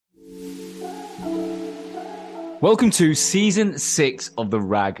Welcome to Season 6 of the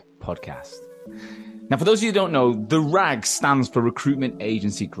RAG podcast. Now, for those of you who don't know, the RAG stands for Recruitment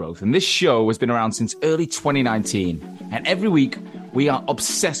Agency Growth, and this show has been around since early 2019. And every week, we are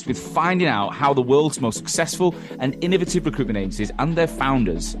obsessed with finding out how the world's most successful and innovative recruitment agencies and their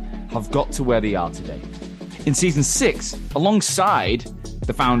founders have got to where they are today. In Season 6, alongside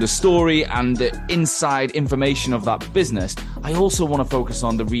the founder's story and the inside information of that business, I also want to focus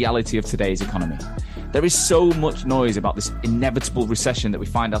on the reality of today's economy. There is so much noise about this inevitable recession that we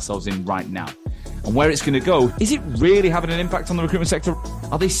find ourselves in right now. And where it's going to go, is it really having an impact on the recruitment sector?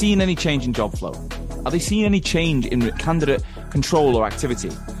 Are they seeing any change in job flow? Are they seeing any change in candidate control or activity?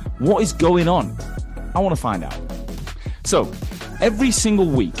 What is going on? I want to find out. So, every single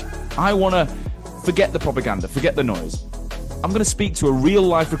week, I want to forget the propaganda, forget the noise. I'm going to speak to a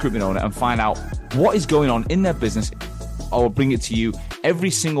real-life recruitment owner and find out what is going on in their business. I will bring it to you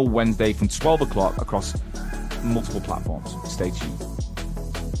every single Wednesday from 12 o'clock across multiple platforms. Stay tuned.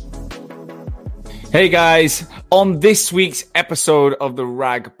 Hey guys, on this week's episode of the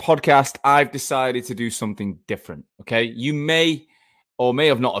RAG podcast, I've decided to do something different. Okay, you may or may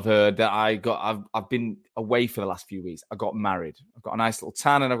have not have heard that I've been away for the last few weeks. I got married. I've got a nice little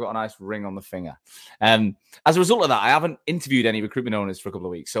tan and I've got a nice ring on the finger. As a result of that, I haven't interviewed any recruitment owners for a couple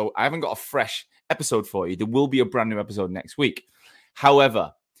of weeks, so I haven't got a fresh episode for you. There will be a brand new episode next week.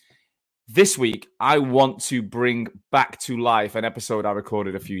 However, this week, I want to bring back to life an episode I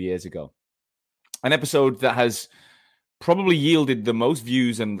recorded a few years ago. An episode that has probably yielded the most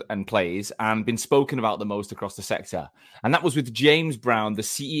views and plays and been spoken about the most across the sector. And that was with James Brown, the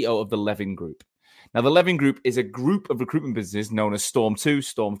CEO of the Levin Group. Now, the Levin Group is a group of recruitment businesses known as Storm 2,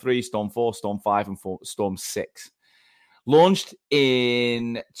 Storm 3, Storm 4, Storm 5, and Storm 6. Launched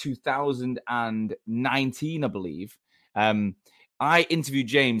in 2019, I believe. I interviewed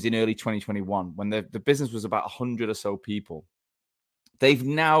James in early 2021 when the business was about 100 or so people. They've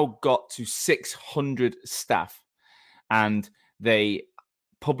now got to 600 staff, and they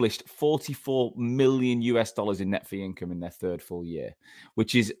published $44 million in net fee income in their third full year,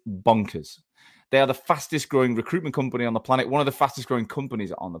 which is bonkers. They are the fastest growing recruitment company on the planet, one of the fastest growing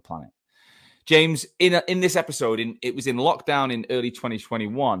companies on the planet. James, in this episode, it was in lockdown in early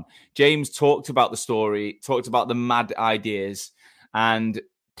 2021, James talked about the story, talked about the mad ideas, and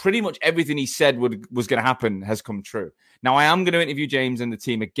pretty much everything he said was going to happen has come true. Now, I am going to interview James and the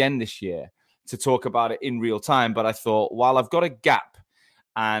team again this year to talk about it in real time, but I thought, while I've got a gap,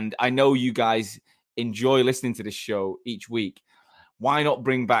 and I know you guys enjoy listening to this show each week, why not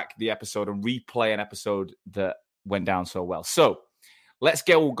bring back the episode and replay an episode that went down so well? So, let's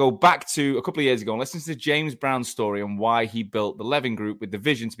go back to a couple of years ago and listen to James Brown's story and why he built the Levin Group with the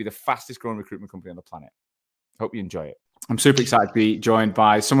vision to be the fastest growing recruitment company on the planet. Hope you enjoy it. I'm super excited to be joined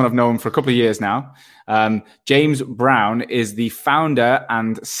by someone I've known for a couple of years now. James Brown is the founder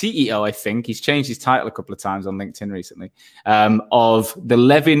and CEO, I think. He's changed his title a couple of times on LinkedIn recently, of the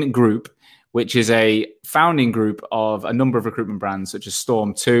Levin Group, which is a founding group of a number of recruitment brands such as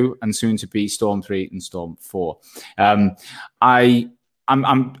Storm 2 and soon to be Storm 3 and Storm 4. I'm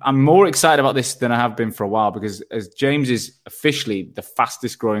more excited about this than I have been for a while because as James is officially the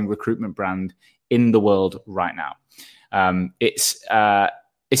fastest growing recruitment brand in the world right now. It's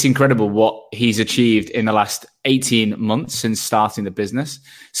incredible what he's achieved in the last 18 months since starting the business.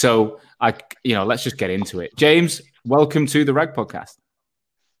 So let's just get into it. James, welcome to the RAG podcast.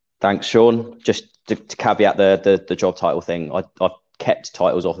 Thanks, Sean. Just to caveat the job title thing, I've kept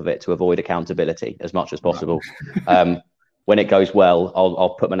titles off of it to avoid accountability as much as possible. Right. When it goes well,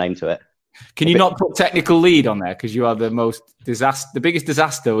 I'll put my name to it. Can you not put technical lead on there? Because you are the biggest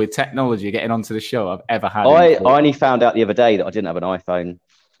disaster with technology getting onto the show I've ever had. I only found out the other day that I didn't have an iPhone.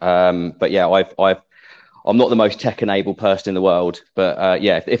 But yeah, I'm not the most tech-enabled person in the world. But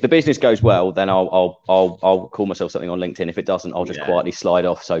if the business goes well, then I'll call myself something on LinkedIn. If it doesn't, I'll just quietly slide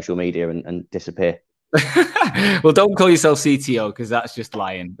off social media and disappear. Well, don't call yourself CTO because that's just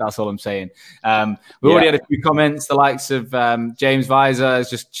lying. That's all I'm saying. We already had a few comments. The likes of James Visor has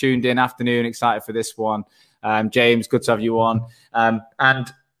just tuned in. Afternoon, excited for this one. James, good to have you on.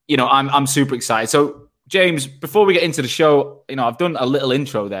 I'm super excited. So, James, before we get into the show, I've done a little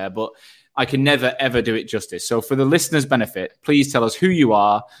intro there, but I can never ever do it justice. So, for the listeners' benefit, please tell us who you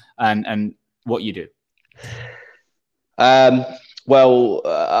are and what you do. Well,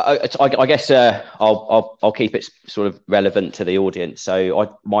 I guess I'll keep it sort of relevant to the audience.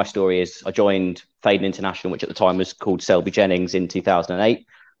 So my story is I joined Faden International, which at the time was called Selby Jennings, in 2008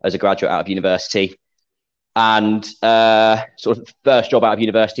 as a graduate out of university. And sort of first job out of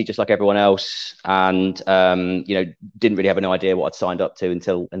university, just like everyone else. And, didn't really have an idea what I'd signed up to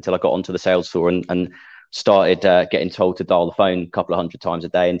until I got onto the sales floor and started getting told to dial the phone a couple of hundred times a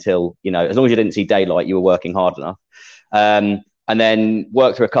day until, as long as you didn't see daylight, you were working hard enough. And then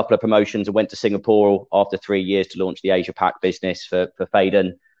worked through a couple of promotions and went to Singapore after 3 years to launch the Asia Pac business for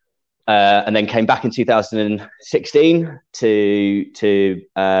Faden. And then came back in 2016 to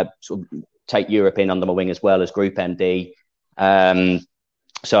sort of take Europe in under my wing as well as Group MD.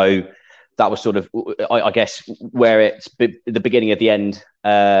 So that was sort of, I guess, where it's the beginning of the end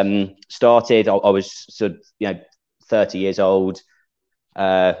started. I was sort of, 30 years old,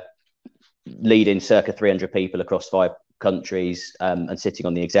 leading circa 300 people across 5 countries and sitting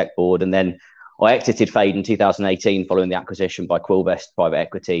on the exec board. And then I exited Faden in 2018 following the acquisition by Quilvest Private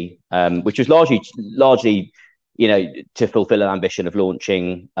Equity, which was largely, to fulfill an ambition of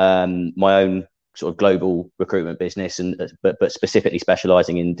launching my own sort of global recruitment business, but specifically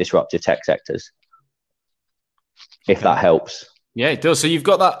specializing in disruptive tech sectors, if that helps. Yeah, it does. So you've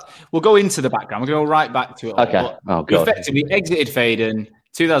got that. We'll go into the background. We're going to go right back to it. Okay. Oh, God. You effectively exited Faden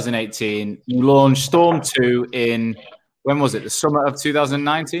 2018. You launched Storm 2 in, when was it? The summer of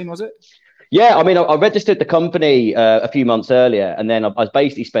 2019, was it? Yeah, I mean, I registered the company a few months earlier, and then I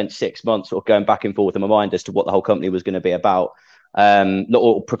basically spent 6 months sort of going back and forth in my mind as to what the whole company was going to be about.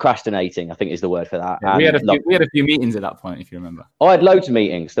 Or procrastinating, I think is the word for that. Yeah, we had a few meetings at that point, if you remember. I had loads of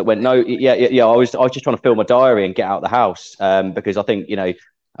meetings that went I was just trying to fill my diary and get out of the house because I think I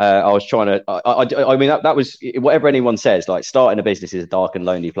was trying to. I mean that was whatever anyone says. Like, starting a business is a dark and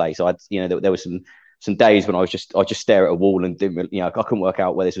lonely place. There were some days when I just stare at a wall and didn't, I couldn't work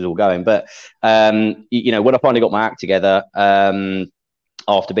out where this was all going. But when I finally got my act together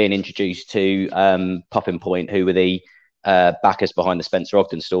after being introduced to Puffin Point, who were the backers behind the Spencer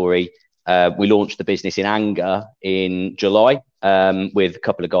Ogden story, we launched the business in anger in July with a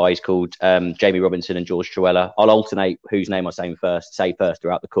couple of guys called Jamie Robinson and George Truella. I'll alternate whose name I say first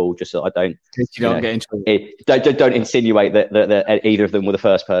throughout the call, just so I don't get into don't insinuate that either of them were the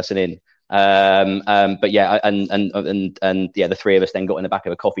first person in. But yeah, and the three of us then got in the back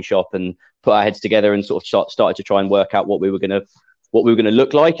of a coffee shop and put our heads together and sort of started to try and work out what we were going to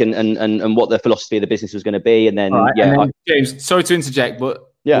look like and what the philosophy of the business was going to be. And then, James, sorry to interject, but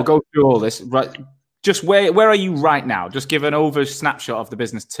we'll go through all this. Right, just where are you right now? Just give an over snapshot of the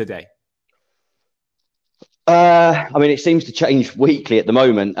business today. I mean, it seems to change weekly at the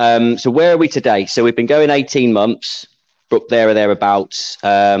moment. So where are we today? So we've been going 18 months, up there or thereabouts.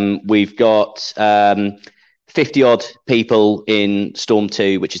 We've got 50 odd people in Storm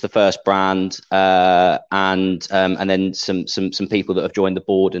 2, which is the first brand, and then some people that have joined the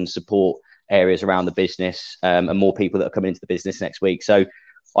board and support areas around the business, and more people that are coming into the business next week. So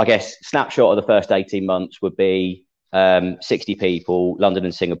I guess snapshot of the first 18 months would be 60 people, London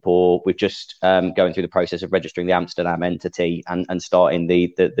and Singapore. We're just going through the process of registering the Amsterdam entity and starting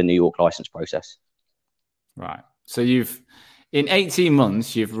the New York license process. Right. So in 18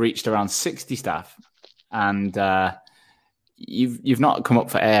 months, you've reached around 60 staff. And you've not come up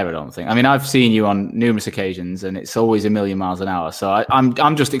for air, I don't think. I mean, I've seen you on numerous occasions, and it's always a million miles an hour. So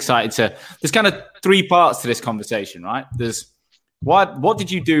I'm just excited to. There's kind of 3 parts to this conversation, right? There's what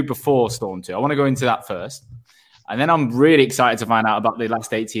did you do before Storm 2? I want to go into that first, and then I'm really excited to find out about the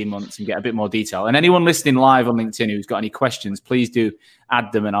last 18 months and get a bit more detail. And anyone listening live on LinkedIn who's got any questions, please do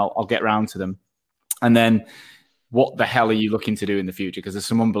add them, and I'll get round to them. And then, what the hell are you looking to do in the future? Because there's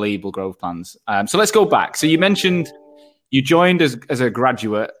some unbelievable growth plans. So let's go back. So you mentioned you joined as a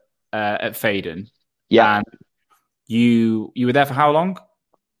graduate at Faden. Yeah. And you were there for how long?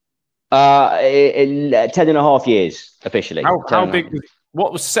 10.5 years officially. How big?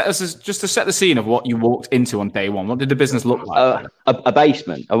 What was just to set the scene of what you walked into on day one? What did the business look like? A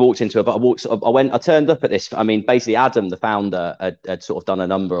basement. I turned up at this. I mean, basically, Adam, the founder, had sort of done a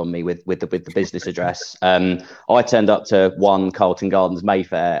number on me with the business address. I turned up to 1 Carlton Gardens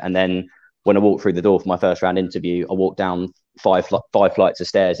Mayfair, and then when I walked through the door for my first round interview, I walked down five flights of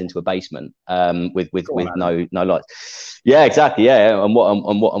stairs into a basement with no lights. Yeah, exactly. Yeah, and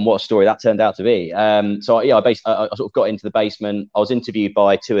what a story that turned out to be. I sort of got into the basement. I was interviewed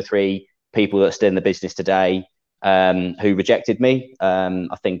by 2 or 3 people that are still in the business today, who rejected me.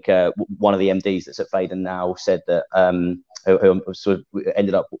 I think one of the MDs that's at Faden now said that who sort of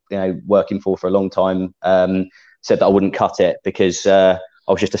ended up working for a long time, said that I wouldn't cut it because I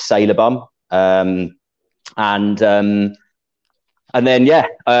was just a sailor bum. And then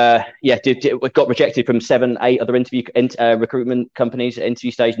got rejected from 7, 8 other recruitment companies at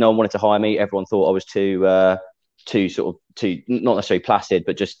interview stage. No one wanted to hire me. Everyone thought I was too not necessarily placid,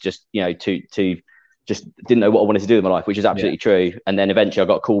 but just didn't know what I wanted to do with my life, which is absolutely true. And then eventually I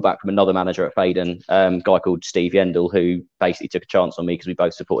got a call back from another manager at Faden, a guy called Steve Yendall, who basically took a chance on me because we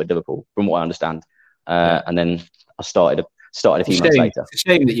both supported Liverpool, from what I understand. And then I started a few months later. It's a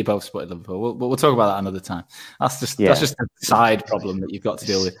shame that you both spotted Liverpool. We'll talk about that another time. That's just a side problem that you've got to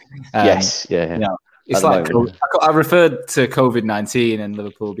deal with. Yes, yeah. You know, it's like I referred to COVID-19 and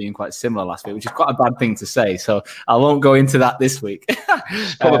Liverpool being quite similar last week, which is quite a bad thing to say. So I won't go into that this week.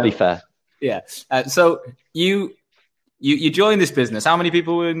 It's probably fair. Yeah. So you joined this business. How many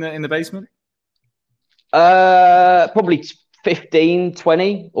people were in the basement? Probably 15,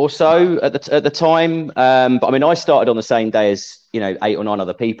 20 or so at the time. But I mean, I started on the same day as 8 or 9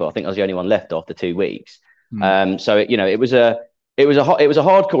 other people. I think I was the only one left after 2 weeks. So it was a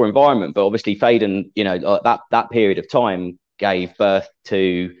hardcore environment. But obviously, Faden, that period of time gave birth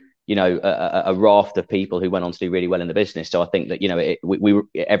to a raft of people who went on to do really well in the business. So I think that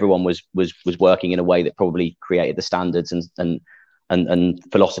everyone was working in a way that probably created the standards and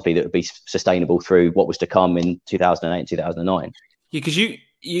philosophy that would be sustainable through what was to come in 2008, 2009. Yeah, because you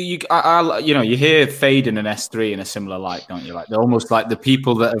hear Faden and S3 in a similar light, don't you? Like they're almost like the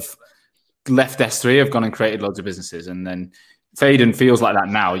people that have left S3 have gone and created loads of businesses, and then Faden feels like that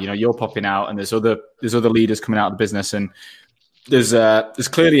now. You're popping out, and there's other leaders coming out of the business, and there's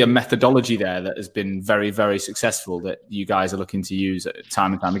clearly a methodology there that has been very, very successful that you guys are looking to use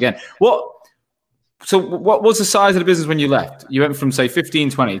time and time again. What was the size of the business when you left? You went from say 15,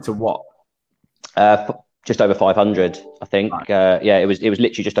 20 to what? Just over 500, I think. Right. It was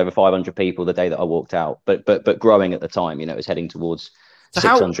literally just over 500 people the day that I walked out, but growing at the time. It was heading towards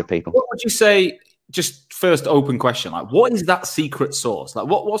 600 people. What would you say? Just first open question, like what is that secret sauce? Like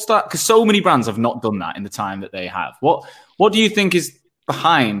what's that? Because so many brands have not done that in the time that they have. What do you think is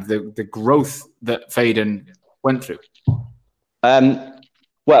behind the growth that Faden went through?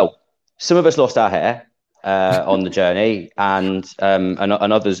 Well, some of us lost our hair on the journey, and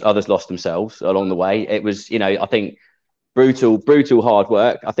others lost themselves along the way. It was, I think brutal hard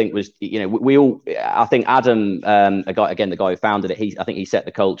work. I think was, we all. I think Adam, the guy who founded it, I think he set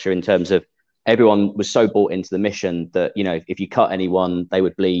the culture in terms of everyone was so bought into the mission that if you cut anyone, they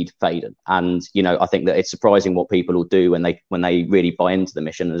would bleed Faden. And I think that it's surprising what people will do when they really buy into the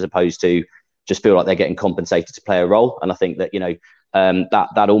mission, as opposed to just feel like they're getting compensated to play a role. And I think that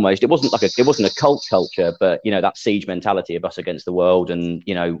that almost, it wasn't a cult culture, but that siege mentality of us against the world, and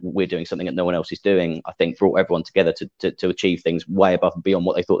we're doing something that no one else is doing, I think brought everyone together to achieve things way above and beyond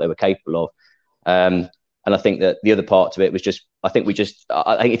what they thought they were capable of. And I think that the other part of it was just, I think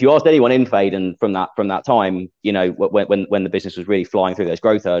if you asked anyone in Faden from that time, when the business was really flying through those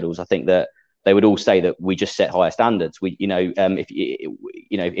growth hurdles, I think that they would all say that we just set higher standards. I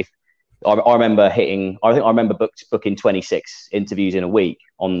remember booking 26 interviews in a week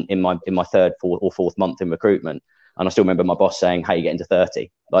in my third, fourth month in recruitment. And I still remember my boss saying, "Hey, you get into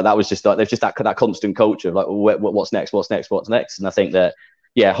 30." Like that was just like, there's just that constant culture of like, what's next? And I think that,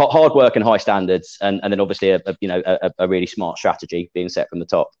 yeah, hard work and high standards, and then obviously a really smart strategy being set from the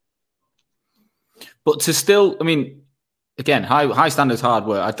top. But to still, I mean, again, high standards, hard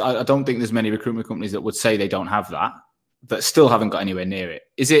work. I don't think there's many recruitment companies that would say they don't have that still haven't got anywhere near it.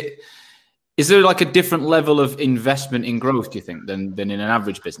 Is there like a different level of investment in growth, do you think, than in an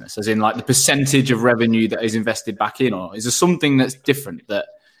average business? As in like the percentage of revenue that is invested back in, or is there something that's different that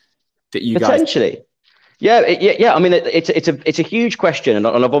you potentially? Guys... Yeah. I mean, it's a huge question, and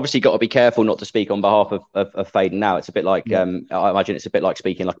I've obviously got to be careful not to speak on behalf of Faden now. It's a bit like I imagine it's a bit like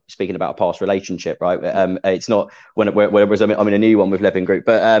speaking about a past relationship, right? It's not whereas I'm in a new one with Levin Group,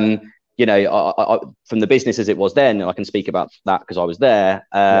 but I, from the business as it was then, and I can speak about that because I was there.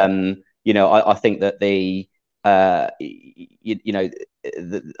 I think that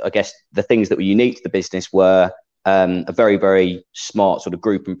I guess the things that were unique to the business were a very, very smart sort of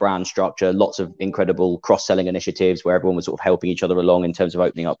group and brand structure, lots of incredible cross-selling initiatives where everyone was sort of helping each other along in terms of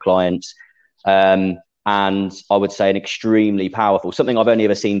opening up clients. And I would say an extremely powerful, something I've only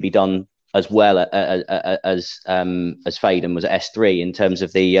ever seen be done as well as Faden was at S3 in terms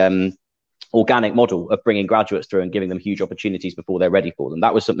of the organic model of bringing graduates through and giving them huge opportunities before they're ready for them.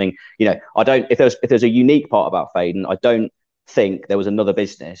 That was something, if there's a unique part about Faden, I don't think there was another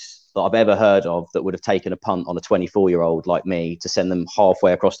business that I've ever heard of that would have taken a punt on a 24-year-old like me to send them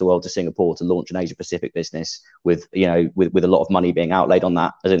halfway across the world to Singapore to launch an Asia Pacific business with a lot of money being outlaid on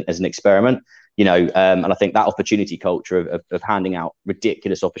that as an experiment. And I think that opportunity culture of handing out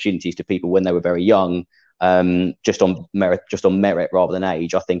ridiculous opportunities to people when they were very young, just on merit rather than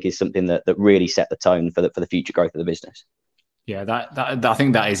age, I think is something that really set the tone for the future growth of the business. Yeah, that I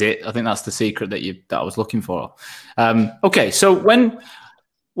think that is it. I think that's the secret that I was looking for. Okay, so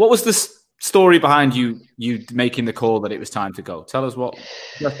what was the story behind you making the call that it was time to go? Tell us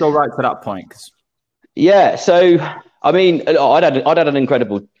let's go right to that point. Yeah, so I mean, I'd had an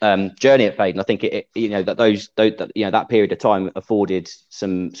incredible journey at Fade, and I think that period of time afforded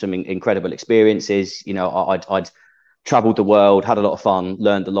some incredible experiences. I'd traveled the world, had a lot of fun,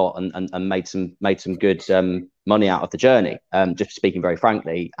 learned a lot, and made some good money out of the journey. Just speaking very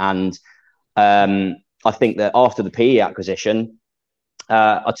frankly, and I think that after the PE acquisition,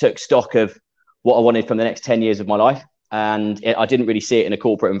 I took stock of what I wanted from the next 10 years of my life. And I didn't really see it in a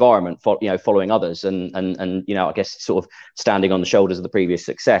corporate environment, following others, and I guess sort of standing on the shoulders of the previous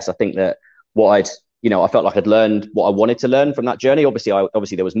success. I think that I felt like I'd learned what I wanted to learn from that journey.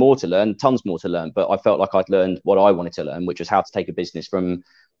 Obviously there was more to learn, tons more to learn, but I felt like I'd learned what I wanted to learn, which was how to take a business from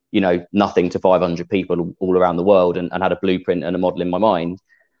nothing to 500 people all around the world, and had a blueprint and a model in my mind.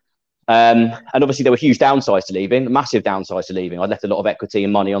 And obviously there were huge downsides to leaving, massive downsides to leaving. I left a lot of equity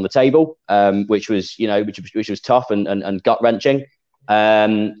and money on the table, which was tough and gut wrenching,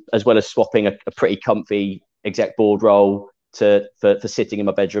 as well as swapping a pretty comfy exec board role for sitting in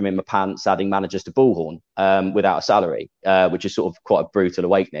my bedroom in my pants, adding managers to Bullhorn without a salary, which is sort of quite a brutal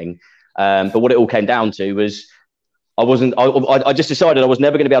awakening. But what it all came down to was I just decided I was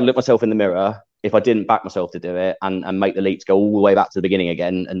never going to be able to look myself in the mirror if I didn't back myself to do it and make the leap to go all the way back to the beginning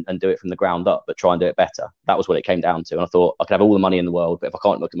again and do it from the ground up, but try and do it better. That was what it came down to. And I thought I could have all the money in the world, but if I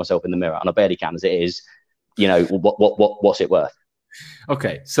can't look at myself in the mirror, and I barely can as it is, what's it worth?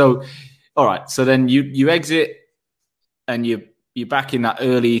 Okay. So, all right. So then you exit and you're back in that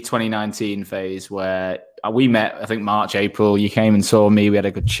early 2019 phase where we met, I think March, April. You came and saw me. We had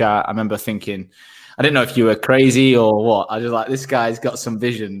a good chat. I remember thinking, I didn't know if you were crazy or what. I was like, this guy's got some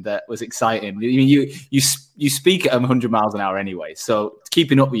vision that was exciting. You speak at 100 miles an hour anyway, so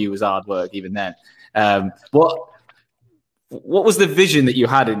keeping up with you was hard work even then. What was the vision that you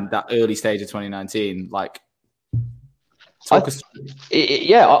had in that early stage of 2019? Like, talk us through.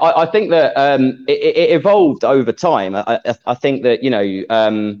 I think that it evolved over time. I think that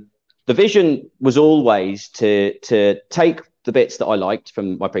the vision was always to take the bits that I liked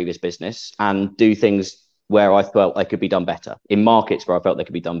from my previous business and do things where I felt they could be done better, in markets where I felt they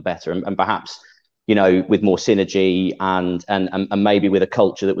could be done better, and perhaps with more synergy and maybe with a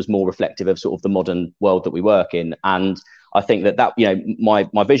culture that was more reflective of sort of the modern world that we work in. And I think that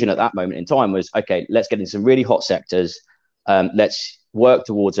my vision at that moment in time was, okay, let's get into some really hot sectors. Let's work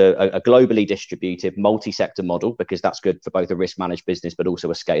towards a globally distributed multi-sector model, because that's good for both a risk managed business but also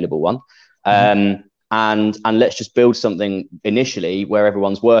a scalable one. And let's just build something initially where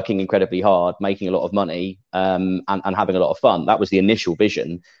everyone's working incredibly hard, making a lot of money, and having a lot of fun. That was the initial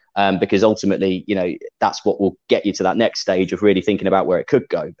vision, because ultimately, that's what will get you to that next stage of really thinking about where it could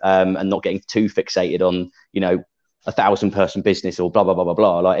go, and not getting too fixated on, 1,000-person business or blah, blah, blah, blah,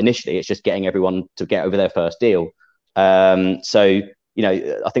 blah. Like initially, it's just getting everyone to get over their first deal. So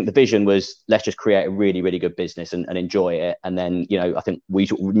I think the vision was, let's just create a really, really good business and enjoy it. And then, I think we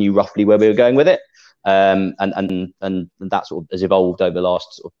knew roughly where we were going with it. And that sort of has evolved over the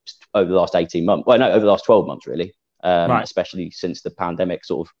last 18 months. Well, no, over the last 12 months, really. Right. Especially since the pandemic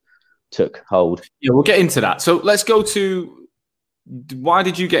sort of took hold. Yeah, we'll get into that. So let's go to, why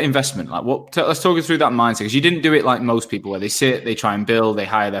did you get investment? Like, let's talk us through that mindset, because you didn't do it like most people, where they sit, they try and build, they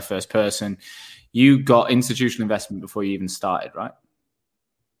hire their first person. You got institutional investment before you even started, right?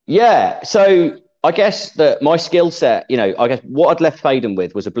 Yeah. So I guess that my skill set, I guess what I'd left Faden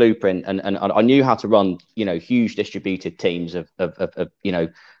with was a blueprint, and I knew how to run, huge distributed teams of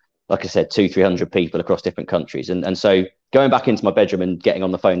like I said, 200-300 people across different countries. And so going back into my bedroom and getting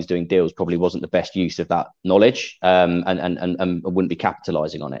on the phones doing deals probably wasn't the best use of that knowledge, and I wouldn't be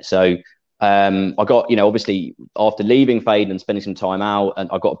capitalizing on it. So I got, obviously after leaving Faden and spending some time out, and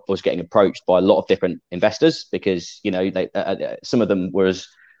I was getting approached by a lot of different investors, because, some of them were as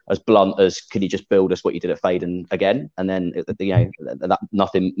blunt as, could you just build us what you did at Faden again? And then,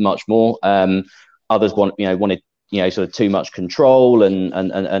 nothing much more. Others wanted, sort of too much control, and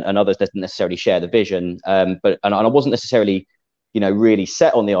others didn't necessarily share the vision. But I wasn't necessarily, really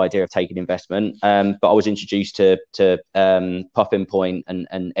set on the idea of taking investment. But I was introduced to Puffin Point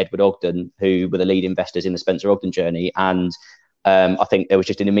and Edward Ogden, who were the lead investors in the Spencer Ogden journey. And I think there was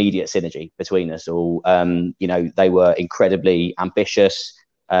just an immediate synergy between us all. They were incredibly ambitious.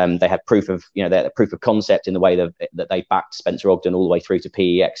 They had proof of concept in the way that they backed Spencer Ogden all the way through to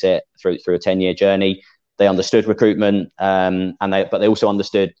PE exit through a 10-year journey. They understood recruitment, but they also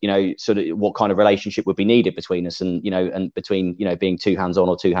understood, sort of what kind of relationship would be needed between us, and between, being two hands on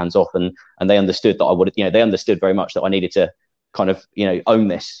or two hands off. And they understood that they understood very much that I needed to kind of, own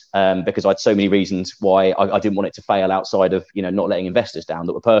this, because I had so many reasons why I didn't want it to fail outside of, not letting investors down,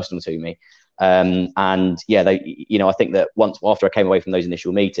 that were personal to me. And yeah, I think that once after I came away from those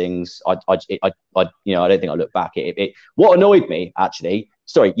initial meetings, I don't think I looked back. What annoyed me, actually,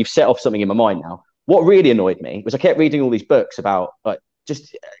 sorry, you've set off something in my mind now. What really annoyed me was I kept reading all these books about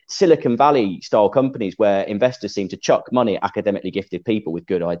just Silicon Valley style companies where investors seem to chuck money at academically gifted people with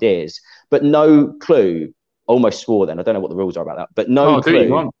good ideas, but no clue. Almost swore then. I don't know what the rules are about that, but no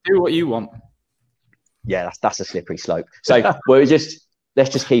clue. Do what you want. Yeah, that's a slippery slope. So let's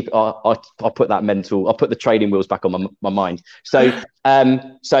just keep. I'll put that mental. I'll put the trading wheels back on my mind. So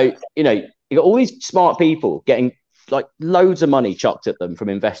you got all these smart people getting like loads of money chucked at them from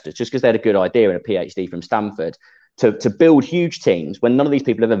investors just because they had a good idea and a PhD from Stanford to build huge teams when none of these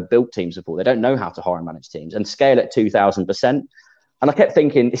people have ever built teams before. They don't know how to hire and manage teams and scale at 2,000%. And I kept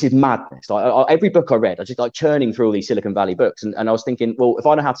thinking, this is madness. Like every book I read, I just like churning through all these Silicon Valley books. And I was thinking, well, if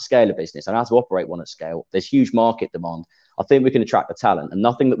I know how to scale a business, I know how to operate one at scale, there's huge market demand. I think we can attract the talent, and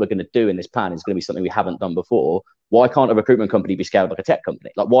nothing that we're going to do in this plan is going to be something we haven't done before. Why can't a recruitment company be scaled like a tech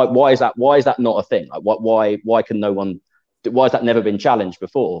company? Like, why is that not a thing? Like, why can no one? Why has that never been challenged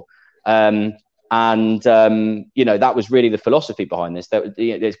before? That was really the philosophy behind this. That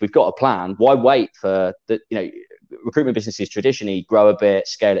we've got a plan. Why wait for the recruitment businesses traditionally grow a bit,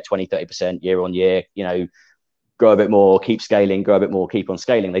 scale at 20-30% year on year. Grow a bit more, keep scaling, grow a bit more, keep on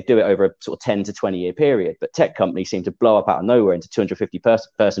scaling. They do it over a sort of 10 to 20 year period. But tech companies seem to blow up out of nowhere into 250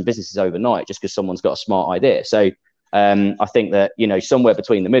 person businesses overnight just because someone's got a smart idea. So I think that, somewhere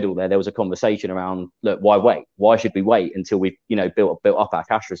between the middle there was a conversation around, look, why wait? Why should we wait until we've, built up our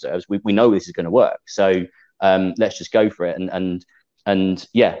cash reserves? We know this is going to work. So let's just go for it. And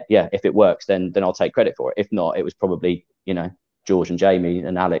if it works, then I'll take credit for it. If not, it was probably, George and Jamie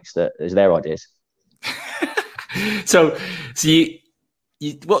and Alex that is their ideas. So you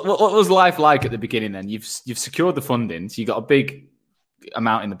what was life like at the beginning then? You've secured the funding, so you got a big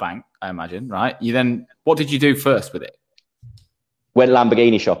amount in the bank, I imagine, right? What did you do first with it? Went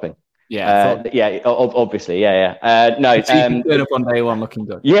Lamborghini shopping. Yeah. Obviously. Yeah. No. Turn up on day one looking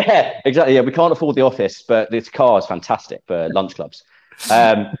good. Yeah, exactly. Yeah, we can't afford the office, but this car is fantastic for lunch clubs.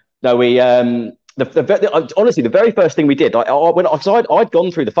 No, we honestly, the very first thing we did, I'd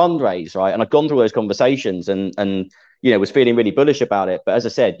gone through the fundraise, right, and I'd gone through those conversations, and was feeling really bullish about it. But as I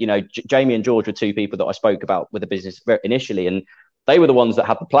said, Jamie and George were two people that I spoke about with the business initially, and they were the ones that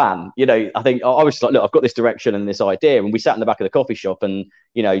had the plan. I think I was like, look, I've got this direction and this idea, and we sat in the back of the coffee shop, and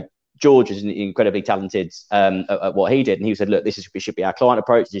George is incredibly talented at what he did, and he said, look, this should be our client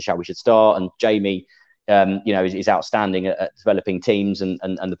approach. This is how we should start. And Jamie, is outstanding at developing teams and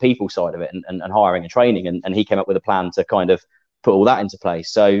the people side of it and hiring and training. And he came up with a plan to kind of put all that into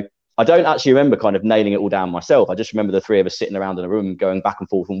place. So I don't actually remember kind of nailing it all down myself. I just remember the three of us sitting around in a room, going back and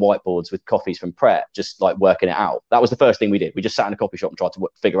forth on whiteboards with coffees from Pret, just like working it out. That was the first thing we did. We just sat in a coffee shop and tried to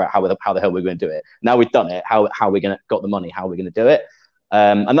figure out how the hell we were going to do it. Now we've done it, how we're going to got the money, how we're going to do it.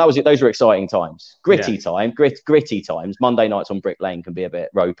 And that was it. Those were exciting times, gritty times. Monday nights on Brick Lane can be a bit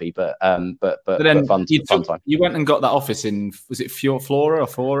ropey, but fun time. You went and got that office in, was it Fora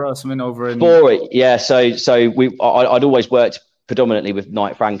or something over in Fora? Yeah. So I'd always worked predominantly with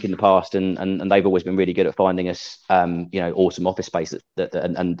Knight Frank in the past, and they've always been really good at finding us, awesome office space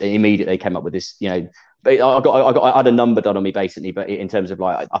and immediately came up with this, But I had a number done on me basically, but in terms of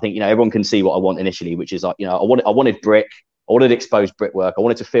like, I think everyone can see what I want initially, which is like I wanted brick. I wanted exposed brickwork. I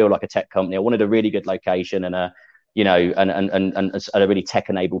wanted to feel like a tech company. I wanted a really good location and a really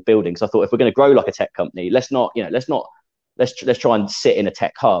tech-enabled building. So I thought, if we're going to grow like a tech company, let's try and sit in a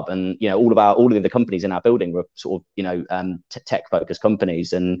tech hub. And all of the companies in our building were sort of tech-focused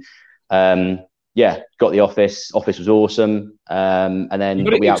companies. And got the office. Office was awesome. And then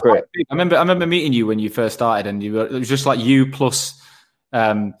we outgrew it. I remember meeting you when you first started, and it was just like you plus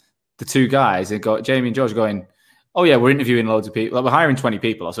the two guys. And got Jamie and George going, oh yeah, we're interviewing loads of people. Like, we're hiring 20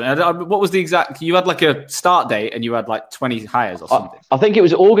 people or something. What was the exact? You had like a start date, and you had like 20 hires or something. I think it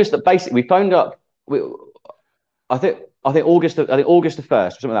was August that basically we phoned up. I think August the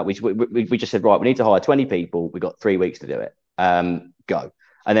 1st, something like that. We just said, right, we need to hire 20 people. We got 3 weeks to do it. Go.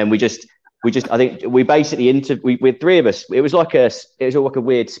 And then we just I think we basically with three of us. It was like a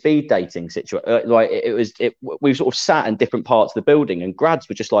weird speed dating situation. We sort of sat in different parts of the building, and grads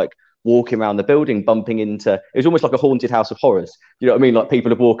were just like walking around the building, bumping into. It was almost like a haunted house of horrors. You know what I mean? Like people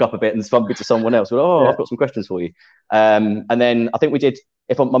would walk up a bit and bump into someone else. I've got some questions for you. And then I think we did.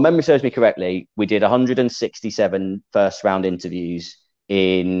 If my memory serves me correctly, we did 167 first round interviews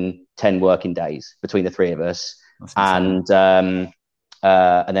in 10 working days between the three of us, and then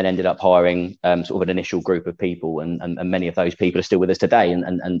ended up hiring sort of an initial group of people, and many of those people are still with us today,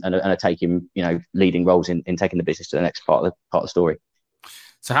 and are taking leading roles in taking the business to the next part of the story.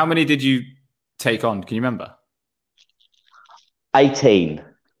 So how many did you take on? Can you remember? 18.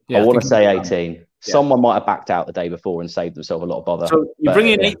 Yeah, I want to say 18. Yeah. Someone might have backed out the day before and saved themselves a lot of bother. So you bring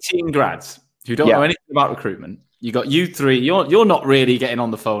in 18 grads who don't know anything about recruitment. You got you three. You're not really getting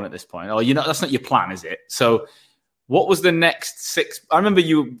on the phone at this point, or that's not your plan, is it? So what was the next 6? I remember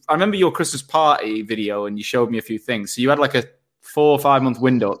your Christmas party video, and you showed me a few things. So you had like a 4 or 5 month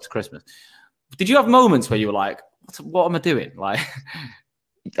window up to Christmas. Did you have moments where you were like, "What am I doing?" Like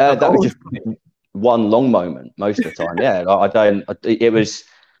that was just one long moment most of the time. Yeah, it was.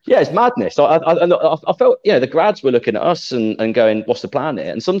 Yeah, it's madness. I felt, the grads were looking at us and going, "What's the plan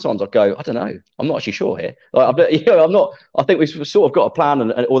here?" And sometimes I'd go, "I don't know. I'm not actually sure here. I'm not. I think we've sort of got a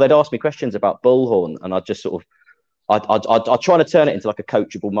plan." Or they'd ask me questions about Bullhorn, and I'd just sort of, I'd try to turn it into like a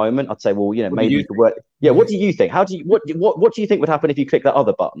coachable moment. I'd say, "Well, maybe you could work. Yeah, what do you think? How do you what do you think would happen if you click that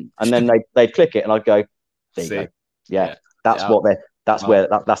other button?" And then they'd click it, and I'd go, "There you go. Yeah, that's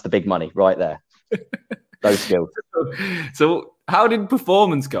the big money right there." Those skills. So how did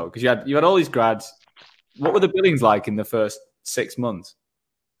performance go? Because you had all these grads. What were the billings like in the first 6 months?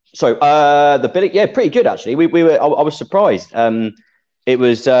 So the billing, pretty good actually. We were. I was surprised. It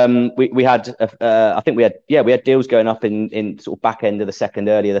was. We had. I think we had. Yeah, we had deals going up in sort of back end of the second,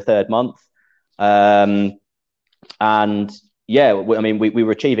 early of the third month. And yeah, we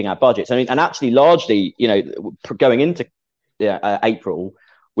were achieving our budgets. And actually, largely, going into April,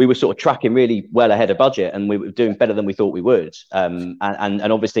 we were sort of tracking really well ahead of budget, and we were doing better than we thought we would. And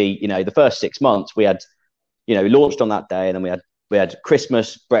obviously, the first 6 months we had, we launched on that day, and then we had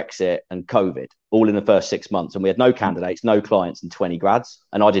Christmas, Brexit, and COVID all in the first 6 months, and we had no candidates, no clients, and 20 grads,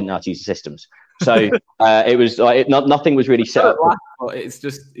 and I didn't know how to use the systems. So it was like nothing was really set up. It's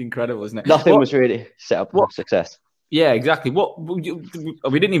just incredible, isn't it? Nothing was really set up for success. Yeah, exactly.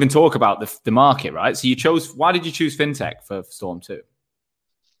 We didn't even talk about the market, right? So why did you choose fintech for Storm 2?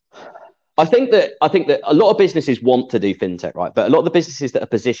 I think that a lot of businesses want to do fintech, right? But a lot of the businesses that are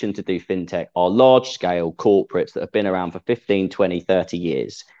positioned to do fintech are large scale corporates that have been around for 15, 20, 30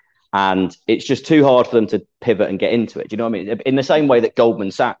 years. And it's just too hard for them to pivot and get into it. Do you know what I mean? In the same way that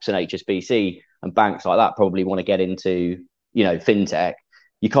Goldman Sachs and HSBC and banks like that probably want to get into, fintech,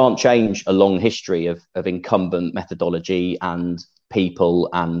 you can't change a long history of incumbent methodology and people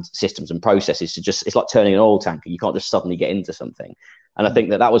and systems and processes it's like turning an oil tanker. You can't just suddenly get into something. And I think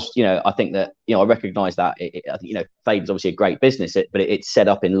that was, I recognize that, Faden's obviously a great business, but it's set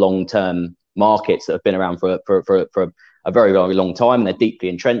up in long-term markets that have been around for a very, very long time, and they're deeply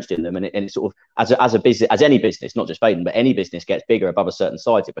entrenched in them. And it's sort of, as a business, as any business, not just Faden, but any business gets bigger above a certain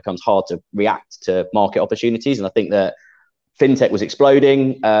size, it becomes hard to react to market opportunities. And I think that fintech was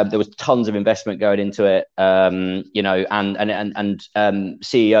exploding. There was tons of investment going into it, and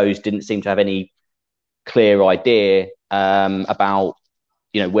CEOs didn't seem to have any clear idea about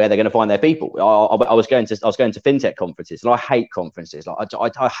where they're going to find their people. I was going to fintech conferences, and I hate conferences.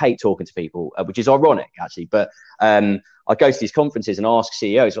 Like I hate talking to people, which is ironic actually. But I go to these conferences and ask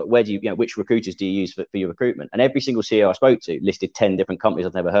CEOs, like, where do which recruiters do you use for your recruitment? And every single CEO I spoke to listed 10 different companies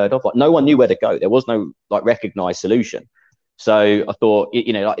I've never heard of. Like no one knew where to go. There was no recognized solution. So I thought,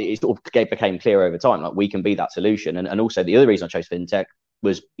 it sort of became clear over time, like we can be that solution. And also the other reason I chose fintech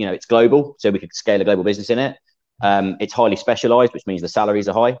was, it's global, so we could scale a global business in it. It's highly specialized, which means the salaries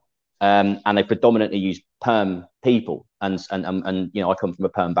are high, and they predominantly use perm people. And I come from a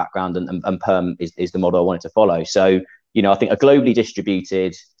perm background, and perm is the model I wanted to follow. So I think a globally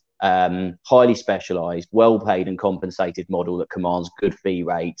distributed, highly specialized, well paid and compensated model that commands good fee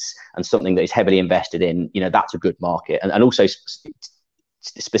rates and something that is heavily invested in, that's a good market, and also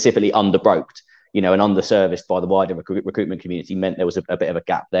specifically underbroked. And underserviced by the wider recruitment community meant there was a bit of a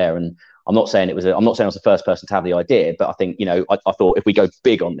gap there. And I'm not saying I was the first person to have the idea, but I think, I thought if we go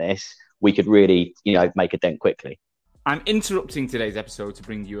big on this, we could really, make a dent quickly. I'm interrupting today's episode to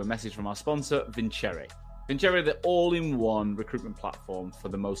bring you a message from our sponsor, Vincere. Vincere are the all-in-one recruitment platform for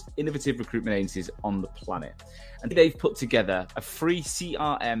the most innovative recruitment agencies on the planet. And they've put together a free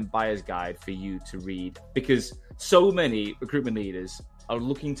CRM buyer's guide for you to read, because so many recruitment leaders are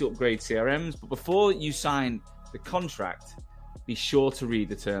looking to upgrade CRMs, but before you sign the contract, be sure to read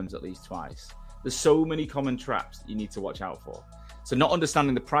the terms at least twice. There's so many common traps that you need to watch out for. So not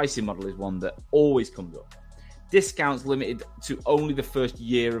understanding the pricing model is one that always comes up. Discounts limited to only the first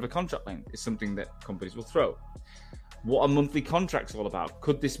year of a contract length is something that companies will throw. What are monthly contracts all about?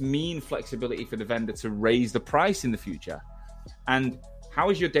 Could this mean flexibility for the vendor to raise the price in the future? And how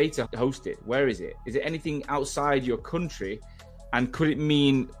is your data hosted? Where is it? Is it anything outside your country? And could it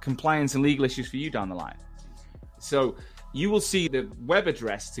mean compliance and legal issues for you down the line? So you will see the web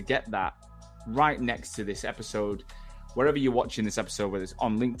address to get that right next to this episode. wherever you're watching this episode, whether it's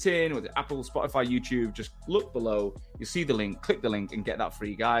on LinkedIn, whether it's Apple, Spotify, YouTube, just look below. You'll see the link, click the link and get that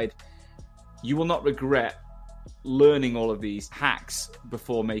free guide. You will not regret learning all of these hacks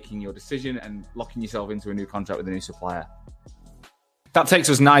before making your decision and locking yourself into a new contract with a new supplier. That takes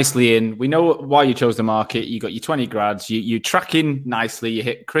us nicely in. We know why you chose the market. You got your 20 grads. You're tracking nicely. You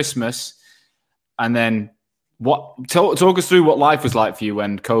hit Christmas. And then talk us through what life was like for you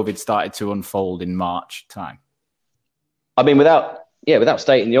when COVID started to unfold in March time. I mean, without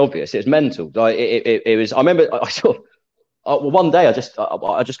stating the obvious, it was mental. Like it was. I remember one day I just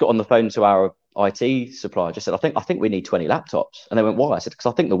got on the phone to our IT supplier. I just said, I think we need 20 laptops. And they went, why? I said,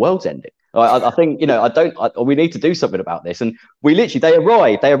 because I think the world's ending. I think, we need to do something about this. And they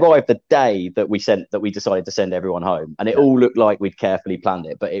arrived the day that we decided to send everyone home. And it all looked like we'd carefully planned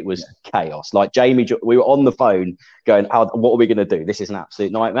it, but it was chaos. Like Jamie, we were on the phone going, what are we going to do? This is an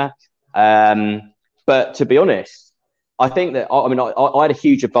absolute nightmare. But to be honest, I think that I had a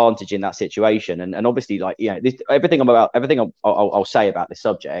huge advantage in that situation, and obviously, everything I'll say about this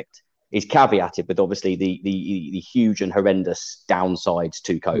subject is caveated with obviously the huge and horrendous downsides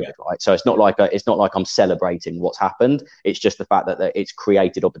to COVID, right? So it's not like I'm celebrating what's happened. It's just the fact that it's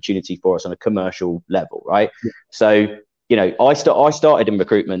created opportunity for us on a commercial level, right? Yeah. So I started in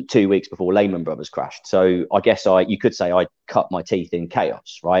recruitment 2 weeks before Lehman Brothers crashed. So I guess you could say I cut my teeth in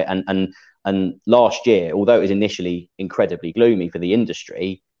chaos, right? And last year, although it was initially incredibly gloomy for the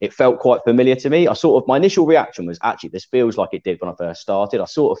industry, it felt quite familiar to me. My initial reaction was, actually, this feels like it did when I first started. I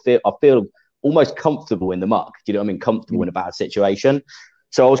feel almost comfortable in the muck. Do you know what I mean? Comfortable in a bad situation.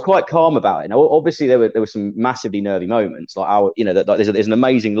 So I was quite calm about it. Now, obviously, there were some massively nervy moments. Like there's an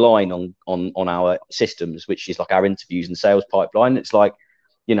amazing line on our systems, which is like our interviews and sales pipeline. It's like,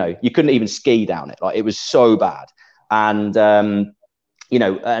 you couldn't even ski down it. Like, it was so bad. And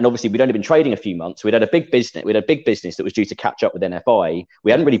and obviously we'd only been trading a few months. We'd had a big business that was due to catch up with NFI.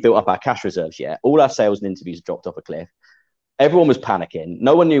 We hadn't really built up our cash reserves yet. All our sales and interviews dropped off a cliff. Everyone was panicking.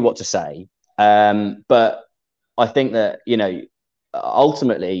 No one knew what to say. But I think that,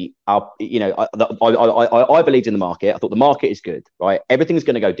 ultimately, I believed in the market. I thought the market is good, right? Everything's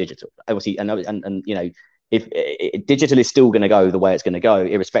going to go digital, obviously, and if digital is still going to go the way it's going to go,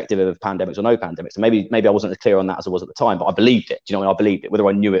 irrespective of pandemics or no pandemics. And maybe I wasn't as clear on that as I was at the time, but I believed it. I believed it. Whether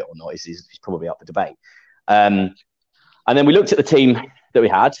I knew it or not is probably up for debate. And then we looked at the team that we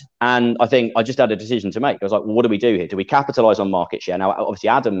had, and I think I just had a decision to make. I was like, well, what do we do here? Do we capitalize on market share? Now, obviously,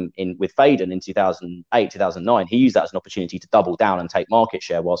 Adam with Faden in 2008, 2009, he used that as an opportunity to double down and take market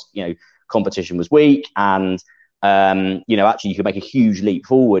share whilst, competition was weak. And, actually, you could make a huge leap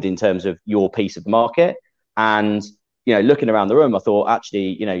forward in terms of your piece of the market. And, looking around the room, I thought,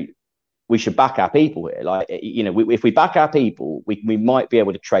 actually, we should back our people here. Like, if we back our people, we might be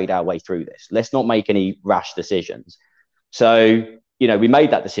able to trade our way through this. Let's not make any rash decisions. So, we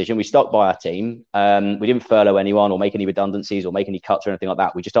made that decision. We stuck by our team. We didn't furlough anyone or make any redundancies or make any cuts or anything like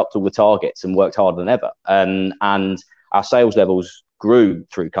that. We just upped all the targets and worked harder than ever. And our sales levels grew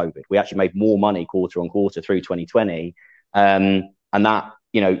through COVID. We actually made more money quarter on quarter through 2020. And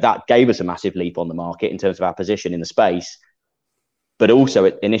that gave us a massive leap on the market in terms of our position in the space. But also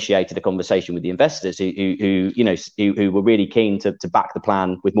it initiated a conversation with the investors who were really keen to back the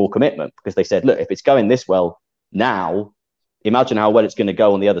plan with more commitment, because they said, look, if it's going this well now, imagine how well it's going to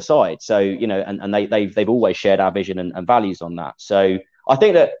go on the other side. So, and they've always shared our vision and values on that. So I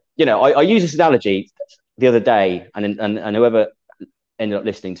think that, I used this analogy the other day, and whoever ended up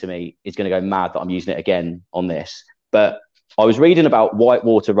listening to me is going to go mad that I'm using it again on this. But I was reading about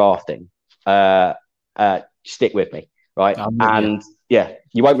whitewater rafting. Stick with me, right?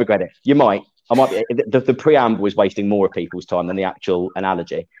 You won't regret it. You might. I might be. The preamble is wasting more of people's time than the actual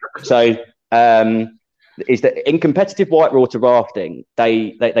analogy. So, is that in competitive whitewater rafting,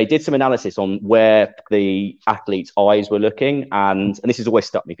 they did some analysis on where the athletes' eyes were looking, and this has always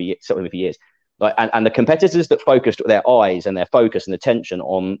stuck with me for years. Like, and the competitors that focused their eyes and their focus and attention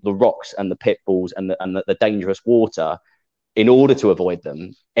on the rocks and the pitfalls and the dangerous water, in order to avoid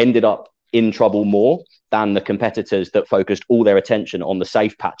them, ended up in trouble more than the competitors that focused all their attention on the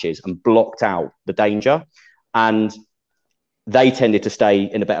safe patches and blocked out the danger. And they tended to stay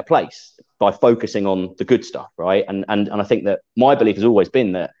in a better place by focusing on the good stuff, right? And I think that my belief has always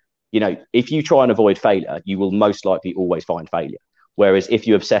been that, if you try and avoid failure, you will most likely always find failure. Whereas if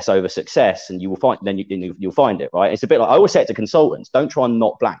you obsess over success, and you'll find it, right? It's a bit like, I always say it to consultants: don't try and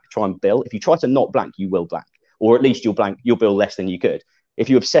not blank, try and bill. If you try to not blank, you will blank, or at least you'll bill less than you could. If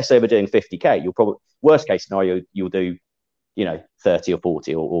you obsess over doing 50K, you'll probably, worst case scenario, you'll do, 30 or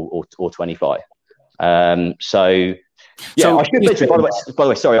 40 or 25. So Yeah, So I should mention, by the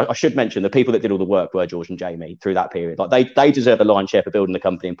way, sorry, I should mention the people that did all the work were George and Jamie through that period. Like they deserve a lion's share for building the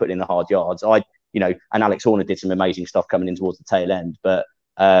company and putting in the hard yards. And Alex Horner did some amazing stuff coming in towards the tail end. But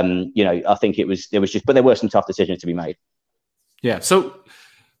I think there were some tough decisions to be made. Yeah. So,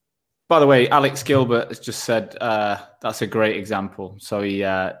 by the way, Alex Gilbert has just said that's a great example. So he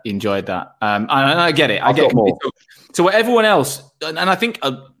enjoyed that. And I get it. I get more. So everyone else, and I think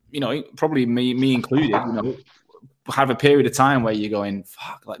probably me included, have a period of time where you're going,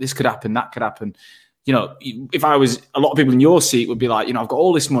 fuck, like this could happen, that could happen. If I was, a lot of people in your seat would be like, I've got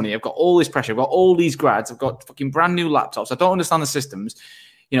all this money, I've got all this pressure, I've got all these grads, I've got fucking brand new laptops, I don't understand the systems.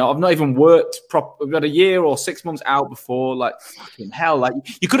 I've not even worked I've got a year or 6 months out before, like, fucking hell. Like,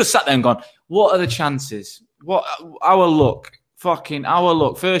 you could have sat there and gone, what are the chances? Our luck,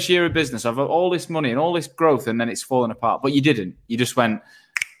 first year of business, I've got all this money and all this growth, and then it's falling apart. But you didn't. You just went,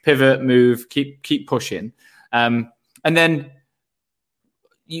 pivot, move, keep pushing. And then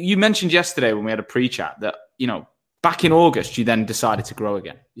you mentioned yesterday when we had a pre-chat that, back in August, you then decided to grow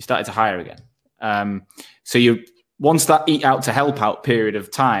again. You started to hire again. So once that eat out to help out period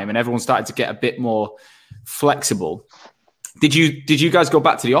of time and everyone started to get a bit more flexible, did you guys go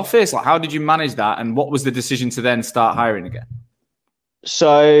back to the office? Like, how did you manage that? And what was the decision to then start hiring again?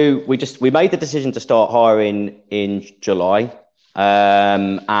 So we made the decision to start hiring in July.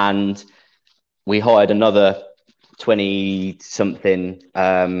 And we hired another 20-something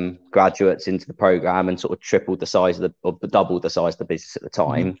graduates into the program and sort of doubled the size of the business at the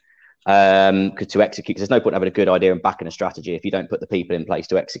time. Because to execute, there's no point having a good idea and backing a strategy if you don't put the people in place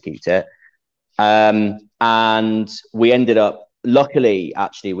to execute it. And we ended up, luckily,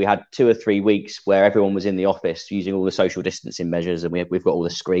 actually, we had 2 or 3 weeks where everyone was in the office using all the social distancing measures, and we've got all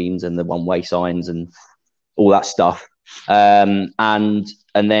the screens and the one-way signs and all that stuff. And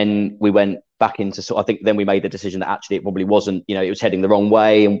then we went back into I think then we made the decision that actually it probably wasn't, it was heading the wrong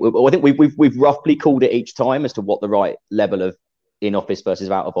way. And I think we've roughly called it each time as to what the right level of in office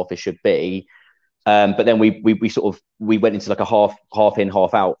versus out of office should be. But then we went into like a half in,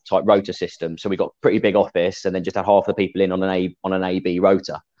 half out type rota system. So we got pretty big office and then just had half the people in on an A/B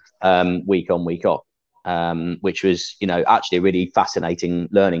rota, week on, week off, which was, actually a really fascinating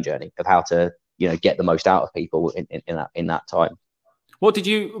learning journey of how to, get the most out of people in that time. What did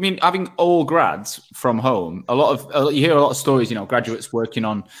you, having all grads from home, you hear a lot of stories, graduates working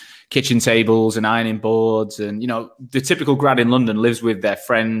on kitchen tables and ironing boards, and, the typical grad in London lives with their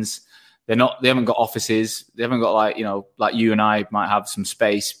friends. They haven't got offices. They haven't got like you and I might have some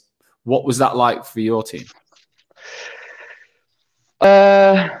space. What was that like for your team?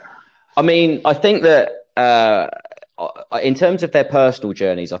 I think that in terms of their personal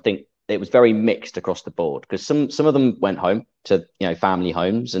journeys, I think it was very mixed across the board, because some of them went home to family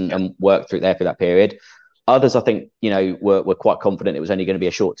homes and worked through that period. Others, I think, were quite confident it was only going to be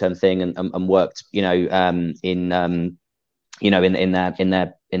a short-term thing and worked in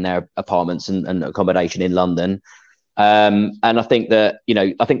their apartments and accommodation in London. And I think that,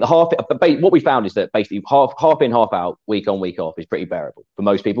 what we found is that basically half in, half out, week on, week off is pretty bearable for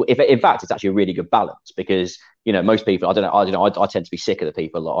most people. If in fact, it's actually a really good balance, because, most people, I tend to be sick of the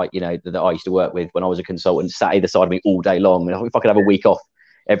people that I used to work with when I was a consultant, sat either side of me all day long. If I could have a week off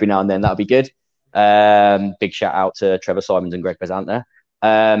every now and then, that'd be good. Big shout out to Trevor Simons and Greg Bezant there.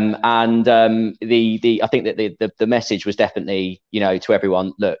 I think that the message was definitely, to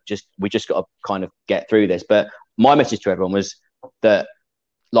everyone, look, we just got to kind of get through this. But my message to everyone was that,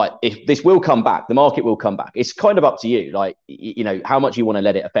 like, if this will come back, the market will come back. It's kind of up to you, like, how much you want to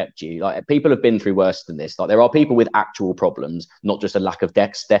let it affect you. Like, people have been through worse than this. Like, there are people with actual problems, not just a lack of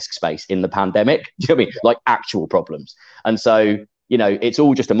desk space in the pandemic. Do you know what I mean? Like, actual problems. And so, it's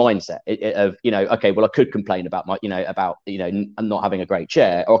all just a mindset of, okay, well, I could complain about not having a great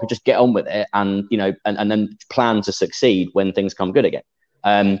chair, or I could just get on with it and then plan to succeed when things come good again.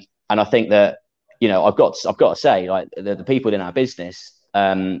 And I think that, I've got to say, like, the people in our business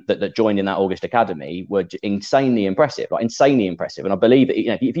that joined in that August Academy were insanely impressive. And I believe that,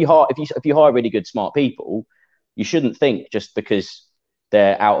 if you hire really good, smart people, you shouldn't think just because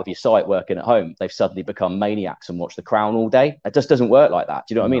they're out of your sight working at home, they've suddenly become maniacs and watch The Crown all day. It just doesn't work like that.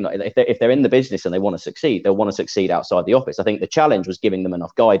 Do you know what I mean? Like, if they're in the business and they want to succeed, they'll want to succeed outside the office. I think the challenge was giving them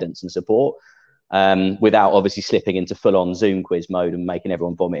enough guidance and support, without obviously slipping into full-on Zoom quiz mode and making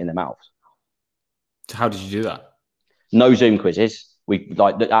everyone vomit in their mouths. How did you do that? No Zoom quizzes. We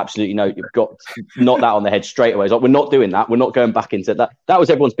absolutely no. You've got knock that on the head straight away. It's like, we're not doing that. We're not going back into that. That was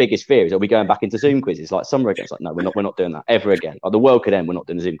everyone's biggest fear. Is that we going back into Zoom quizzes like summer again? It's like, no, we're not doing that ever again. Like, the world could end. We're not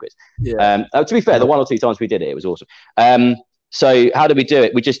doing a Zoom quiz. Yeah. To be fair, the 1 or 2 times we did it, it was awesome. So how did we do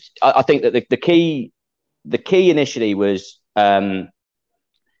it? I think that the key the key initially was,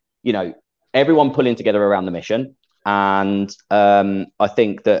 everyone pulling together around the mission. And I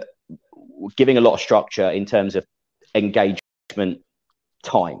think that giving a lot of structure in terms of engagement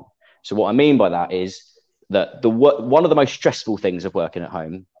time. So what I mean by that is that one of the most stressful things of working at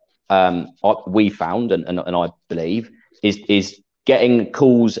home, we found, and I believe, is getting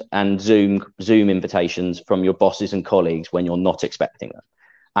calls and Zoom invitations from your bosses and colleagues when you're not expecting them.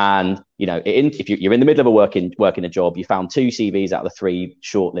 And if you're in the middle of working a job, you found 2 CVs out of the 3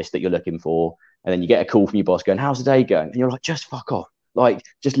 shortlists that you're looking for, and then you get a call from your boss going, "How's the day going?" And you're like, "Just fuck off. Like,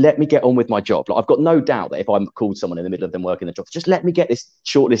 just let me get on with my job." Like, I've got no doubt that if I called someone in the middle of them working the job, just let me get this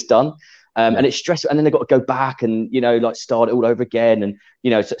shortlist done. And it's stressful, and then they've got to go back and start it all over again.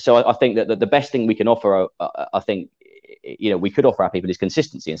 And so I think that the best thing we can offer, I think, we could offer our people is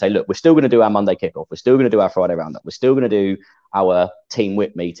consistency and say, look, we're still going to do our Monday kickoff, we're still going to do our Friday roundup, we're still going to do our team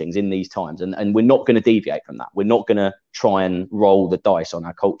whip meetings in these times, and we're not going to deviate from that. We're not going to try and roll the dice on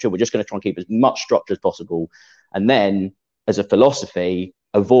our culture. We're just going to try and keep as much structure as possible, and then as a philosophy,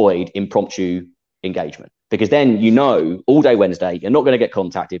 avoid impromptu engagement, because then all day Wednesday you're not going to get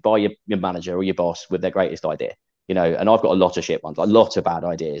contacted by your manager or your boss with their greatest idea. And I've got a lot of shit ones, a lot of bad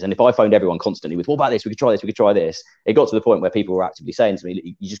ideas. And if I phoned everyone constantly with, "What about this? We could try this. We could try this." It got to the point where people were actively saying to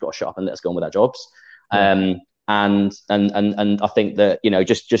me, "You just got to shut up and let us go on with our jobs." Yeah. And I think that,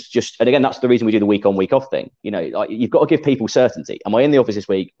 just, and again, that's the reason we do the week on, week off thing. You've got to give people certainty. Am I in the office this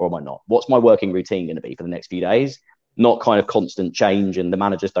week or am I not? What's my working routine going to be for the next few days? Not kind of constant change, and the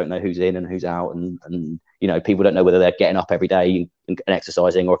managers don't know who's in and who's out, and people don't know whether they're getting up every day and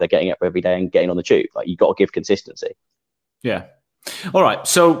exercising, or if they're getting up every day and getting on the tube. Like, you've got to give consistency. Yeah. All right.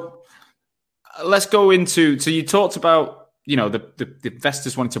 So let's go into. So you talked about the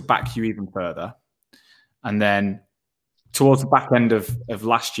investors wanted to back you even further, and then towards the back end of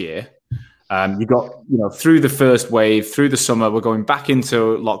last year, you got through the first wave, through the summer, we're going back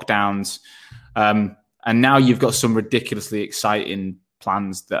into lockdowns. And now you've got some ridiculously exciting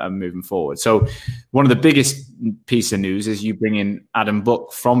plans that are moving forward. So one of the biggest piece of news is you bring in Adam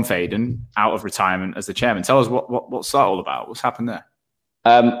Buck from Faden out of retirement as the chairman. Tell us what's that all about? What's happened there?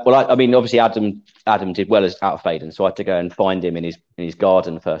 Well, I mean, obviously Adam did well as out of Faden, so I had to go and find him in his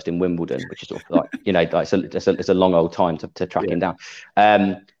garden first in Wimbledon, which is sort of like it's a long old time to track him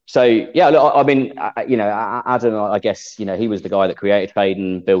down. So yeah, look, I mean, Adam, I guess he was the guy that created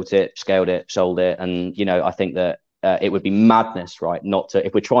Faden, built it, scaled it, sold it, and I think that it would be madness, right, not to,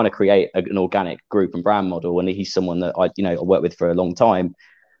 if we're trying to create an organic group and brand model, and he's someone that I worked with for a long time,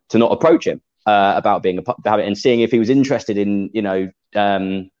 to not approach him about being about it and seeing if he was interested in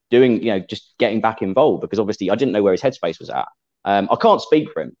doing just getting back involved, because obviously I didn't know where his headspace was at. I can't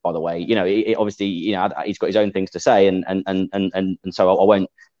speak for him, by the way. Obviously he's got his own things to say, and so I won't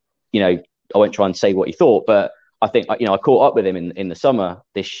try and say what he thought, but I think I caught up with him in the summer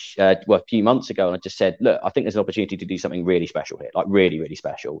a few months ago, and I just said, look, I think there's an opportunity to do something really special here, like really, really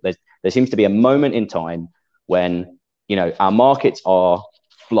special. There seems to be a moment in time when our markets are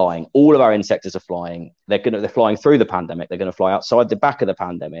flying, all of our end sectors are flying. They're flying through the pandemic. They're going to fly outside the back of the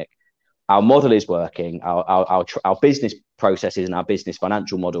pandemic. Our model is working. Our business processes and our business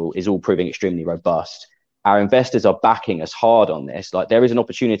financial model is all proving extremely robust. Our investors are backing us hard on this. Like, there is an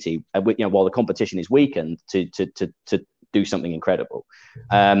opportunity, while the competition is weakened, to do something incredible.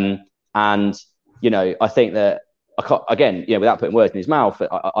 And I think that, again, without putting words in his mouth,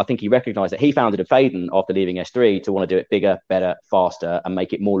 I think he recognised that he founded a Faden after leaving S3 to want to do it bigger, better, faster, and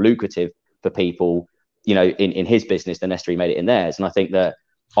make it more lucrative for people, in his business than S3 made it in theirs. And I think that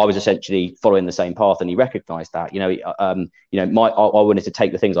I was essentially following the same path, and he recognised that. I wanted to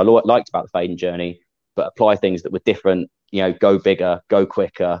take the things I liked about the Faden journey, but apply things that were different. Go bigger, go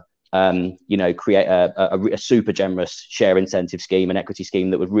quicker. Create a super generous share incentive scheme, an equity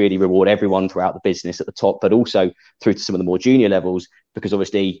scheme that would really reward everyone throughout the business at the top, but also through to some of the more junior levels, because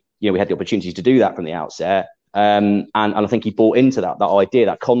obviously, we had the opportunities to do that from the outset. And I think he bought into that idea,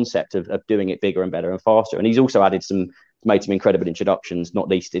 that concept of doing it bigger and better and faster. And he's also made some incredible introductions, not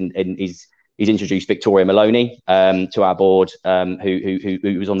least he's introduced Victoria Maloney to our board,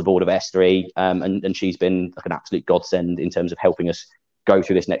 who was on the board of S3, and she's been like an absolute godsend in terms of helping us go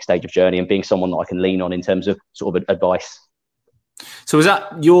through this next stage of journey and being someone that I can lean on in terms of sort of advice. So was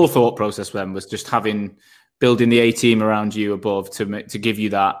that your thought process then, was just building the A team around you above to give you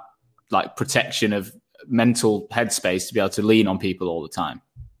that like protection of mental headspace to be able to lean on people all the time?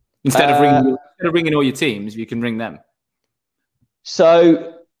 Instead of ringing all your teams, you can ring them.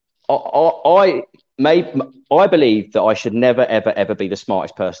 So I believe that I should never, ever, ever be the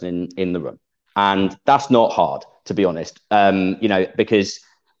smartest person in the room. And that's not hard, to be honest, because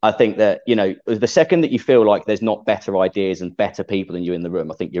I think that, the second that you feel like there's not better ideas and better people than you in the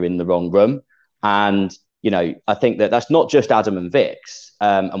room, I think you're in the wrong room. And, I think that that's not just Adam and Vix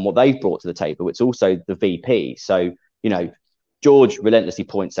and what they've brought to the table. It's also the VP. So, George relentlessly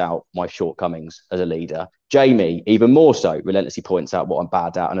points out my shortcomings as a leader. Jamie, even more so, relentlessly points out what I'm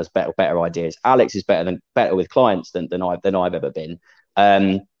bad at and has better ideas. Alex is better with clients than I've ever been.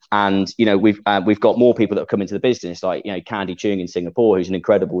 And we've got more people that have come into the business, like Candy Chung in Singapore, who's an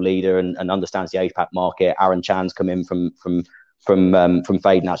incredible leader and understands the APAC market. Aaron Chan's come in from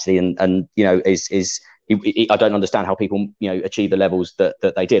Faden actually, and I don't understand how people achieve the levels that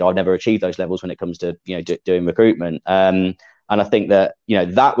they did. I've never achieved those levels when it comes to doing recruitment. And I think that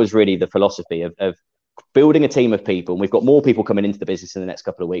that was really the philosophy of building a team of people. And we've got more people coming into the business in the next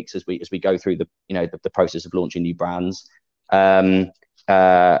couple of weeks as we go through the process of launching new brands. I don't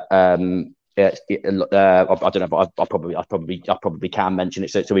know, but I probably can mention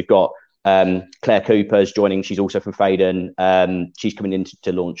it. So we've got Claire Cooper's joining. She's also from Faden. She's coming in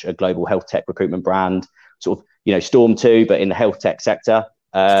to launch a global health tech recruitment brand, sort of Storm 2, but in the health tech sector.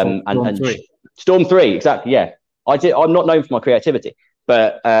 Storm 3, exactly. Yeah, I'm not known for my creativity,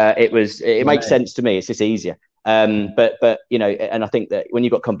 but it makes sense to me. It's just easier. But and I think that when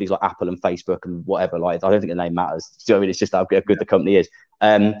you've got companies like Apple and Facebook and whatever, like I don't think the name matters. So, I mean, it's just how good the company is.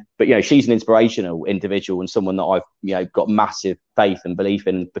 But she's an inspirational individual and someone that I've got massive faith and belief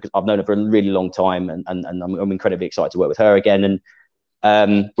in, because I've known her for a really long time, and I'm incredibly excited to work with her again.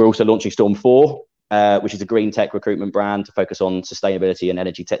 And we're also launching Storm 4, which is a green tech recruitment brand to focus on sustainability and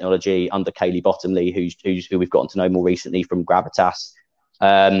energy technology under Kaylee Bottomley, who we've gotten to know more recently from Gravitas.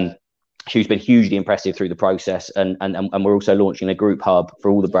 Who's been hugely impressive through the process, and we're also launching a group hub for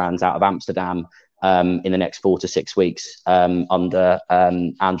all the brands out of Amsterdam in the next 4 to 6 weeks under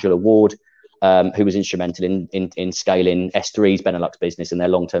Angela Ward, who was instrumental in scaling S3's Benelux business and their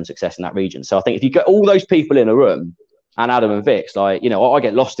long-term success in that region. So I think if you get all those people in a room, and Adam and Vix, I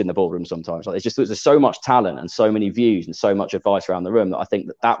get lost in the ballroom sometimes. Like there's so much talent and so many views and so much advice around the room that I think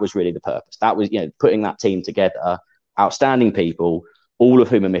that was really the purpose. That was putting that team together, outstanding people, all of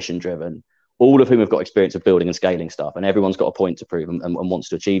whom are mission driven, all of whom have got experience of building and scaling stuff, and everyone's got a point to prove and wants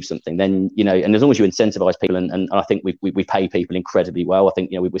to achieve something. Then, and as long as you incentivize people, and I think we pay people incredibly well. I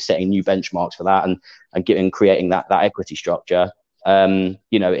think, we're setting new benchmarks for that and creating that equity structure.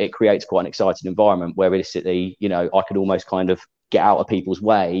 It creates quite an exciting environment where realistically, I could almost kind of get out of people's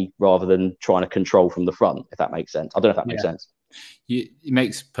way rather than trying to control from the front, if that makes sense. I don't know if that makes sense. It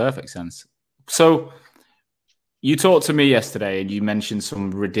makes perfect sense. So, you talked to me yesterday and you mentioned some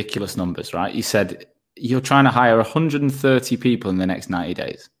ridiculous numbers, right? You said you're trying to hire 130 people in the next 90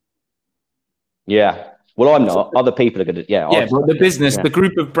 days. Yeah. Well, I'm not. Other people are going to. Yeah. But the business, the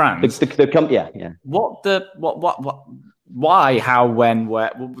group of brands. Yeah. What? Why? How? When?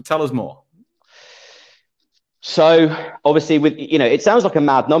 Where? Tell us more. So obviously, with it sounds like a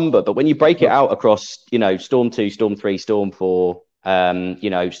mad number, but when you break it out across, Storm 2, Storm 3, Storm 4,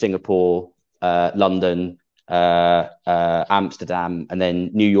 Singapore, London, Amsterdam, and then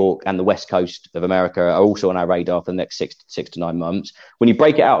New York and the West Coast of America are also on our radar for the next six to 9 months. When you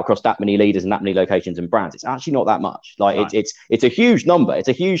break it out across that many leaders and that many locations and brands, it's actually not that much. It's a huge number. It's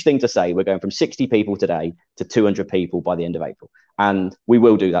a huge thing to say. We're going from 60 people today to 200 people by the end of April, and we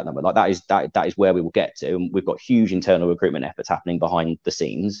will do that number. That is where we will get to. And we've got huge internal recruitment efforts happening behind the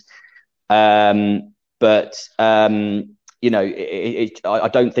scenes. I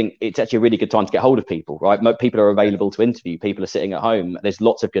don't think it's actually a really good time to get hold of people, right? People are available to interview. People are sitting at home. There's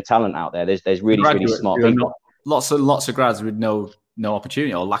lots of good talent out there. There's really smart people. Lots of grads with no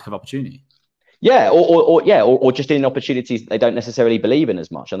opportunity or lack of opportunity. Yeah, or just in opportunities they don't necessarily believe in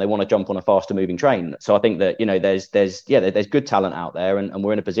as much, and they want to jump on a faster moving train. So I think that there's good talent out there, and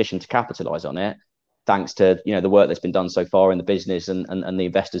we're in a position to capitalize on it, thanks to the work that's been done so far in the business and the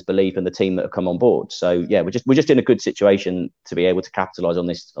investors' belief and the team that have come on board. So yeah, we're just in a good situation to be able to capitalize on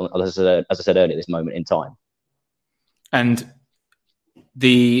this, as I said earlier, this moment in time. And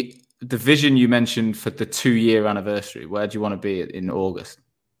the vision you mentioned for the 2-year anniversary, where do you want to be in August?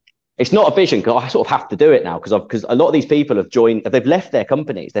 It's not a vision, because I sort of have to do it now, because a lot of these people have joined, they've left their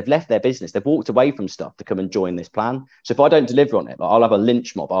companies, they've left their business, they've walked away from stuff to come and join this plan. So if I don't deliver on it, I'll have a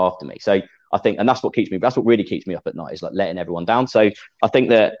lynch mob after me. So I think, and that's what really keeps me up at night, is like letting everyone down. So I think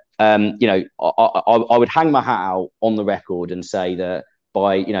that, I would hang my hat out on the record and say that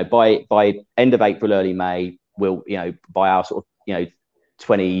by end of April, early May, we'll, by our sort of,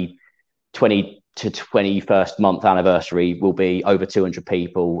 20 to 21st month anniversary, will be over 200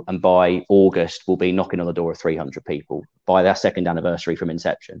 people. And by August, we'll be knocking on the door of 300 people by their second anniversary from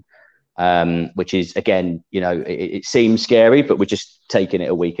inception. which is, again, it seems scary, but we're just taking it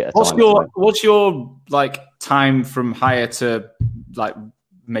a week at a time. What's your like time from hire to like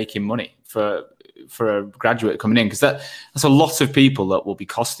making money for a graduate coming in? Because that's a lot of people that will be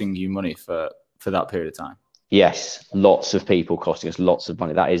costing you money for that period of time. Yes, lots of people costing us lots of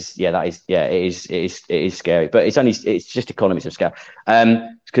money. It is scary, but it's just economies of scale.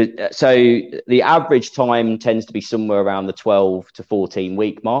 So the average time tends to be somewhere around the 12 to 14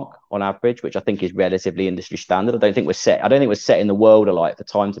 week mark on average, which I think is relatively industry standard. I don't think we're set in the world alight for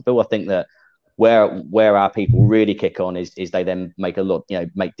time to build. I think that where our people really kick on is they then make a lot,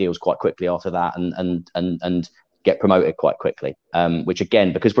 make deals quite quickly after that and get promoted quite quickly. Which,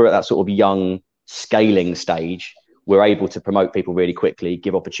 again, because we're at that sort of young scaling stage, we're able to promote people really quickly,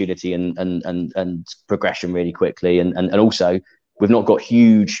 give opportunity and progression really quickly, and also we've not got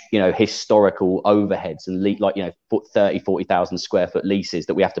huge historical overheads and 40,000 square foot leases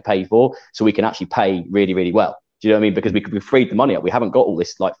that we have to pay for, so we can actually pay really, really well. Do you know what I mean? Because we freed the money up. We haven't got all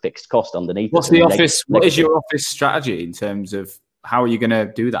this like fixed cost underneath. What is your office strategy in terms of how are you going to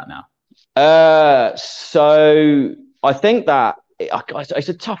do that now? So I think that it's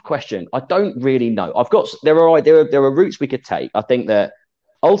a tough question. I don't really know. There are routes we could take. I think that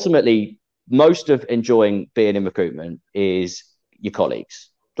ultimately most of enjoying being in recruitment is your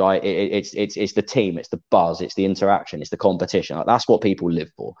colleagues, right? It's the team, it's the buzz, it's the interaction, it's the competition. Like, that's what people live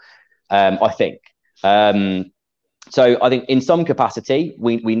for. I think. So I think in some capacity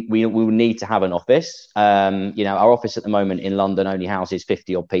we will need to have an office. Our office at the moment in London only houses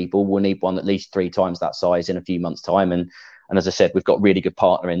 50 odd people. We'll need one at least 3 times that size in a few months' time. And as I said, we've got a really good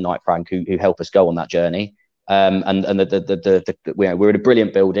partner in Knight Frank who help us go on that journey. We're in a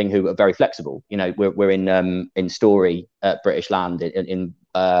brilliant building who are very flexible. We're in Storey at British Land in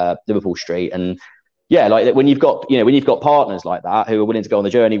Liverpool Street, and like when you've got partners like that who are willing to go on the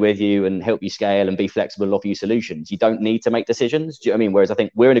journey with you and help you scale and be flexible and offer you solutions, you don't need to make decisions. Do you know what I mean? Whereas I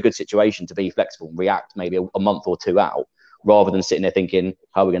think we're in a good situation to be flexible and react maybe a month or 2 out, rather than sitting there thinking,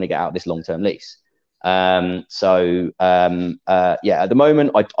 how are we going to get out of this long-term lease? At the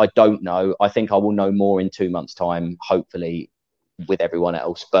moment, I don't know. I think I will know more in 2 months' time, hopefully, with everyone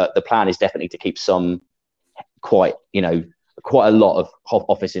else. But the plan is definitely to keep some quite a lot of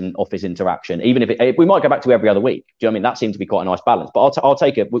office interaction, even if we might go back to every other week. Do you know what I mean? That seems to be quite a nice balance. But we'll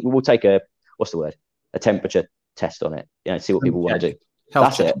take a what's the word? A temperature test on it. See what people want to do.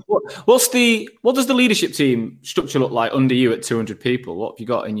 That's it. What does the leadership team structure look like under you at 200 people? What have you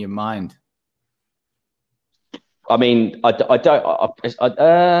got in your mind? I mean, I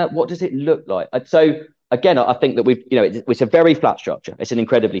don't. What does it look like? So again, I think that it's a very flat structure. It's an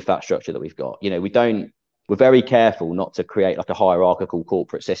incredibly flat structure that we've got. We're very careful not to create like a hierarchical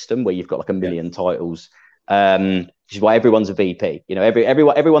corporate system where you've got like a million titles, which is why everyone's a VP.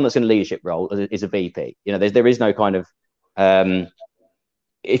 Everyone that's in a leadership role is a VP. There is no kind of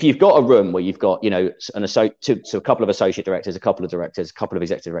if you've got a room where you've got a couple of associate directors, a couple of directors, a couple of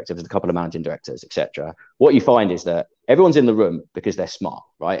executive directors, a couple of managing directors, etc. What you find is that everyone's in the room because they're smart,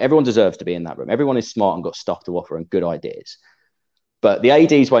 right? Everyone deserves to be in that room. Everyone is smart and got stuff to offer and good ideas. But the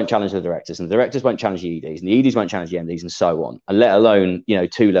ADs won't challenge the directors, and the directors won't challenge the EDs, and the EDs won't challenge the MDs, and so on. And let alone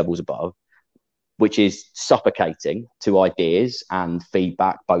 2 levels above, which is suffocating to ideas and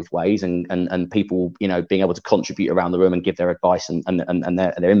feedback both ways, and people being able to contribute around the room and give their advice and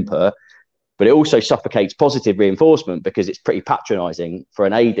their input. But it also suffocates positive reinforcement because it's pretty patronizing for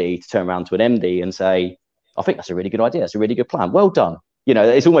an AD to turn around to an MD and say, I think that's a really good idea, that's a really good plan, well done.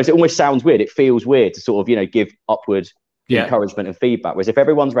 It almost sounds weird. It feels weird to sort of give upward encouragement and feedback. Whereas if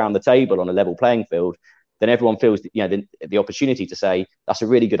everyone's around the table on a level playing field, then everyone feels the opportunity to say, that's a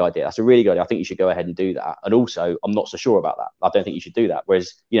really good idea, that's a really good idea, I think you should go ahead and do that. And also, I'm not so sure about that, I don't think you should do that.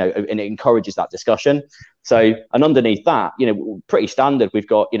 Whereas and it encourages that discussion. So, and underneath that, pretty standard, we've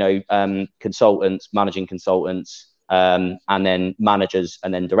got consultants, managing consultants, and then managers,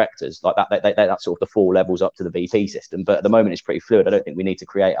 and then directors. Like that's sort of the 4 levels up to the VP system. But at the moment it's pretty fluid. I don't think we need to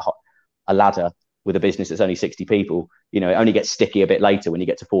create a ladder with a business that's only 60 people. It only gets sticky a bit later when you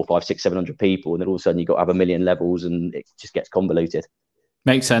get to 400, 500, 600, 700 people, and then all of a sudden you've got to have a million levels, and it just gets convoluted.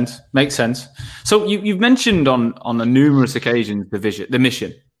 Makes sense. So you've mentioned on numerous occasions the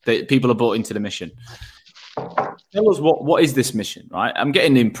mission, that people are bought into the mission. Tell us what is this mission, right? I'm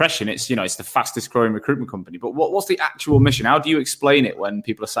getting the impression it's the fastest growing recruitment company, but what's the actual mission? How do you explain it when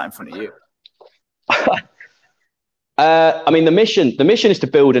people are sat in front of you? The mission is to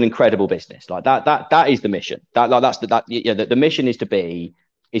build an incredible business. Like that is the mission. The mission is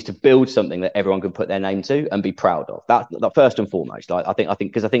to build something that everyone can put their name to and be proud of. That first and foremost. I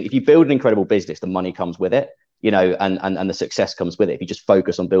think if you build an incredible business, the money comes with it. and the success comes with it. If you just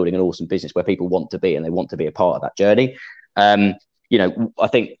focus on building an awesome business where people want to be and they want to be a part of that journey. I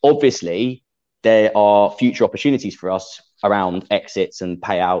think obviously there are future opportunities for us around exits and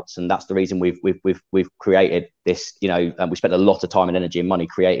payouts, and that's the reason we've created this. We spent a lot of time and energy and money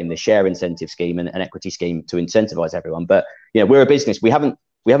creating this share incentive scheme and an equity scheme to incentivize everyone. But we're a business. We haven't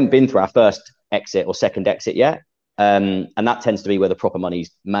been through our first exit or second exit yet, and that tends to be where the proper money's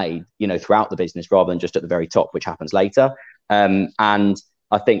made, throughout the business rather than just at the very top, which happens later. And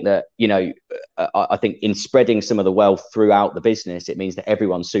I think that, I think in spreading some of the wealth throughout the business, it means that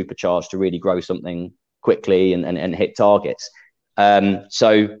everyone's supercharged to really grow something quickly and hit targets.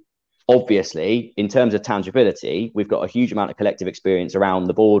 So obviously, in terms of tangibility, we've got a huge amount of collective experience around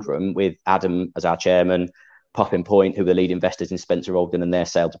the boardroom with Adam as our chairman, Puffin Point, who are the lead investors in Spencer Ogden and their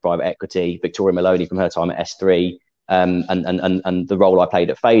sale to private equity, Victoria Maloney from her time at S3, and the role I played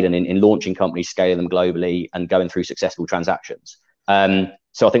at Faden in launching companies, scaling them globally and going through successful transactions.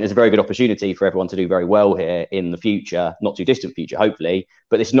 So I think there's a very good opportunity for everyone to do very well here in the future, not too distant future, hopefully.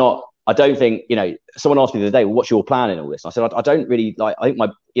 But it's not, I don't think, someone asked me the other day, well, what's your plan in all this? And I said, I don't really I think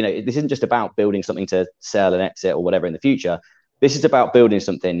this isn't just about building something to sell and exit or whatever in the future. This is about building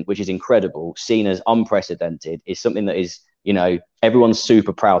something which is incredible, seen as unprecedented, is something that is, everyone's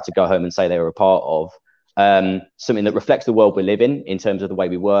super proud to go home and say they were a part of, something that reflects the world we live in terms of the way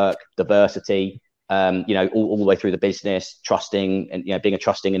we work, diversity, all the way through the business, trusting and, being a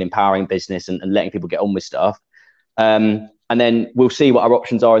trusting and empowering business and letting people get on with stuff. And then we'll see what our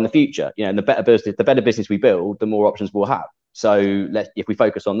options are in the future. And the better business we build, the more options we'll have. So if we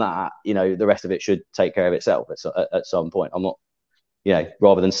focus on that, the rest of it should take care of itself at some point. I'm not,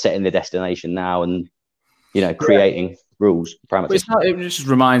 rather than setting the destination now and, creating rules, parameters. But it just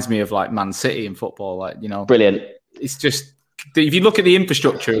reminds me of like Man City in football, Brilliant. It's just, if you look at the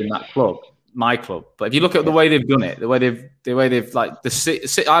infrastructure in that club, my club, but if you look at the way they've done it, the way they've like the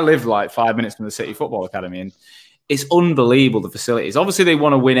city, I live like 5 minutes from the City Football Academy, and it's unbelievable, the facilities. Obviously they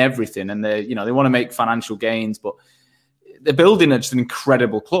want to win everything and they want to make financial gains, but they're building just an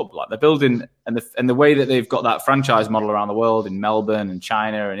incredible club. Like they're building, and the way that they've got that franchise model around the world in Melbourne and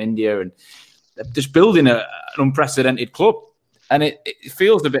China and India, and they're just building an unprecedented club. And it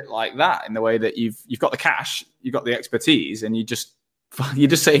feels a bit like that in the way that you've got the cash, you've got the expertise, and you're just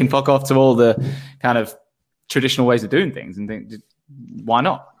saying fuck off to all the kind of traditional ways of doing things and think, why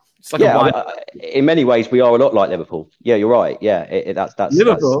not? It's like in many ways we are a lot like Liverpool. Yeah, you're right. Yeah, that's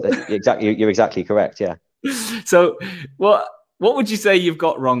Liverpool. That's exactly, you're exactly correct. Yeah. So what would you say you've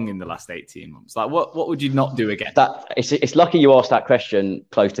got wrong in the last 18 months? Like what would you not do again? It's lucky you asked that question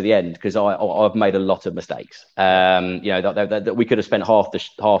close to the end, because I've made a lot of mistakes. That we could have spent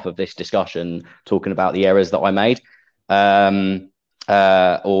half of this discussion talking about the errors that I made.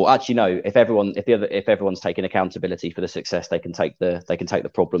 Or actually, no. If everyone's taking accountability for the success, they can take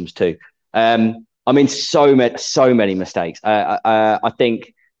the problems too. So many mistakes. I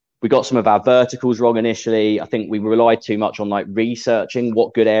think we got some of our verticals wrong initially. I think we relied too much on like researching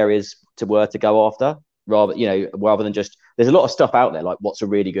what good areas were to go after, rather than just, there's a lot of stuff out there like what's a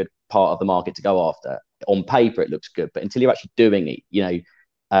really good part of the market to go after. On paper, it looks good, but until you're actually doing it,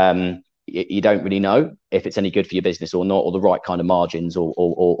 you don't really know if it's any good for your business or not, or the right kind of margins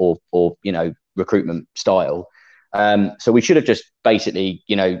or recruitment style. So we should have just basically,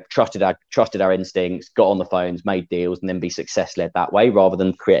 trusted our instincts, got on the phones, made deals, and then be success led that way, rather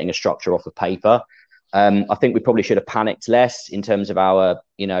than creating a structure off of paper. I think we probably should have panicked less in terms of our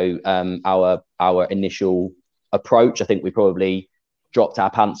initial approach. I think we probably dropped our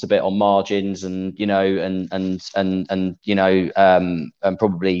pants a bit on margins and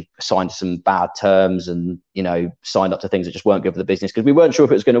probably signed some bad terms and, signed up to things that just weren't good for the business because we weren't sure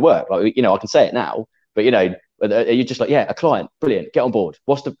if it was going to work. Like, I can say it now, but, you're just like, yeah, a client, brilliant, get on board.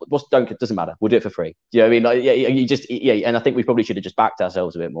 It doesn't matter. We'll do it for free. Do you know what I mean? And I think we probably should have just backed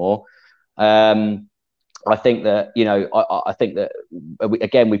ourselves a bit more. I think that,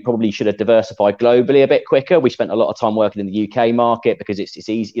 we probably should have diversified globally a bit quicker. We spent a lot of time working in the UK market because it's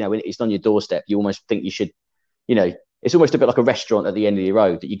easy, when it's on your doorstep, you almost think you should, it's almost a bit like a restaurant at the end of your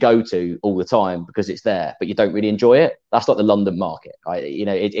road that you go to all the time because it's there, but you don't really enjoy it. That's like the London market. Right?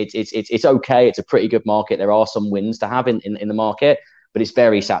 It's okay. It's a pretty good market. There are some wins to have in the market, but it's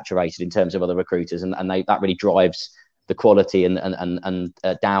very saturated in terms of other recruiters, and that really drives the quality and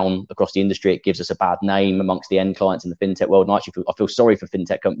down across the industry. It gives us a bad name amongst the end clients in the fintech world. And actually, I feel sorry for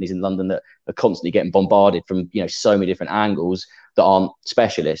fintech companies in London that are constantly getting bombarded from so many different angles that aren't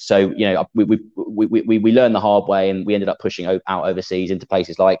specialists. So we learned the hard way, and we ended up pushing out overseas into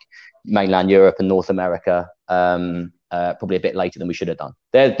places like mainland Europe and North America. probably a bit later than we should have done.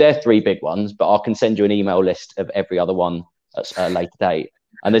 They're three big ones, but I can send you an email list of every other one at a later date.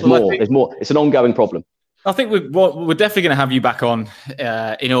 And there's more. There's more. It's an ongoing problem. I think we're definitely going to have you back on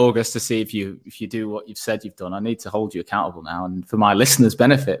in August to see if you do what you've said you've done. I need to hold you accountable now, and for my listeners'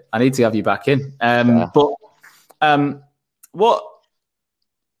 benefit, I need to have you back in. What's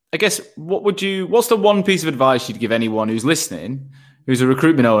the one piece of advice you'd give anyone who's listening, who's a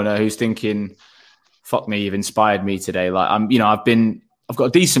recruitment owner, who's thinking, "Fuck me, you've inspired me today." Like I've got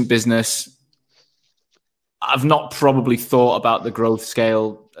a decent business. I've not probably thought about the growth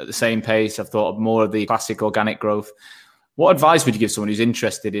scale at the same pace. I've thought of more of the classic organic growth. What advice would you give someone who's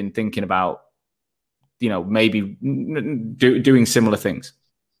interested in thinking about, maybe doing similar things?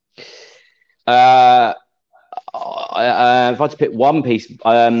 If I had to pick one piece,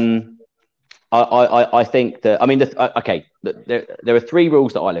 I think that, there are three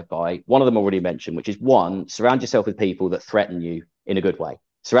rules that I live by. One of them I already mentioned, which is one, surround yourself with people that threaten you in a good way.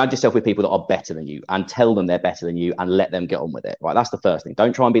 Surround yourself with people that are better than you and tell them they're better than you and let them get on with it. Right. That's the first thing.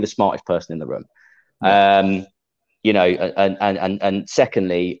 Don't try and be the smartest person in the room. Yeah. And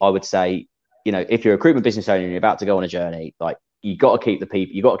secondly, I would say, if you're a recruitment business owner and you're about to go on a journey, like you got to keep the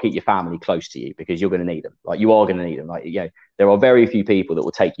people, you got to keep your family close to you because you're going to need them. Like you are going to need them. Like, there are very few people that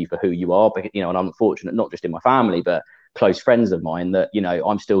will take you for who you are, but, and I'm fortunate, not just in my family, but close friends of mine that,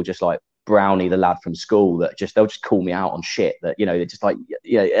 I'm still just like Brownie, the lad from school, that they'll just call me out on shit that, they're just like,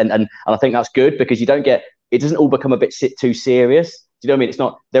 and I think that's good because it doesn't all become a bit too serious. Do you know what I mean? It's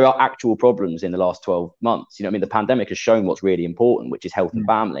not, there are actual problems in the last 12 months. You know what I mean? The pandemic has shown what's really important, which is health and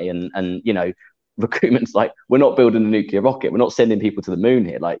family. And recruitment's like, we're not building a nuclear rocket. We're not sending people to the moon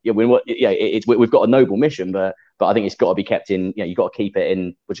here. Like, we've got a noble mission, but I think it's got to be kept in, you've got to keep it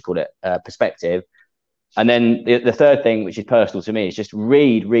in, perspective. And then the third thing, which is personal to me, is just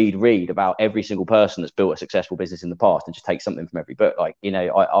read about every single person that's built a successful business in the past and just take something from every book. Like,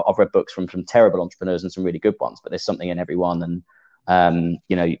 I've read books from terrible entrepreneurs and some really good ones, but there's something in every one. And,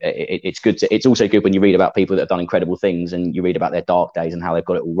 it's good. It's also good when you read about people that have done incredible things and you read about their dark days and how they've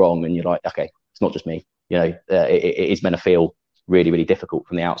got it all wrong. And you're like, okay, it's not just me. It is meant to feel really, really difficult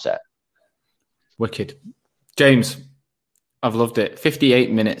from the outset. Wicked. James, I've loved it.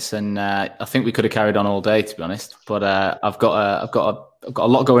 58 minutes, and I think we could have carried on all day, to be honest. But I've got a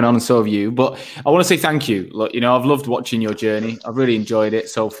lot going on, and so have you. But I want to say thank you. Look, I've loved watching your journey. I've really enjoyed it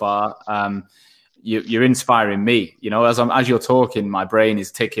so far. You're inspiring me. As you're talking, my brain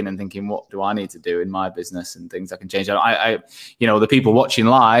is ticking and thinking, what do I need to do in my business and things I can change. The people watching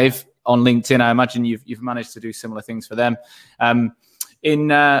live on LinkedIn, I imagine you've managed to do similar things for them.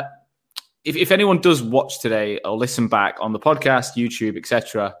 If anyone does watch today or listen back on the podcast, YouTube,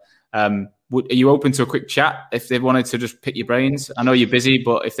 etc., are you open to a quick chat if they wanted to just pick your brains? I know you're busy,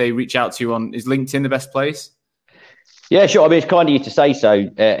 but if they reach out to you is LinkedIn the best place? Yeah, sure. I mean, it's kind of you to say so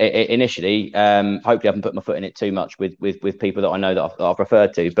initially. Hopefully, I haven't put my foot in it too much with people that I know that I've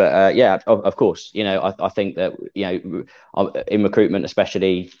referred to. But of course, I think that in recruitment,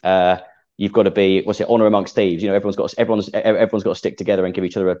 especially. You've got to be, honor amongst thieves. Everyone's got to stick together and give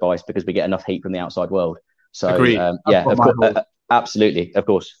each other advice because we get enough heat from the outside world. So, absolutely, of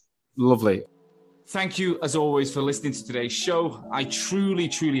course. Lovely. Thank you, as always, for listening to today's show. I truly,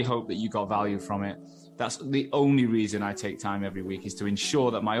 truly hope that you got value from it. That's the only reason I take time every week, is to ensure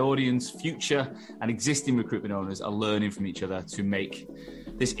that my audience, future and existing recruitment owners, are learning from each other to make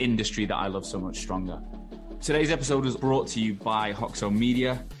this industry that I love so much stronger. Today's episode was brought to you by Hoxo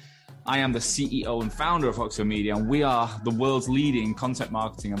Media. I am the CEO and founder of Hoxo Media, and we are the world's leading content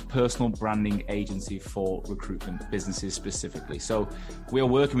marketing and personal branding agency for recruitment businesses specifically. So we are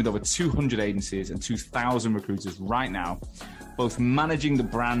working with over 200 agencies and 2,000 recruiters right now, both managing the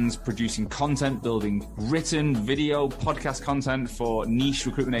brands, producing content, building written, video, podcast content for niche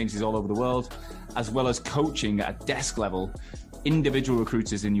recruitment agencies all over the world, as well as coaching at a desk level individual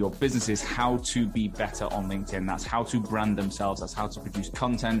recruiters in your businesses how to be better on LinkedIn. That's how to brand themselves. That's how to produce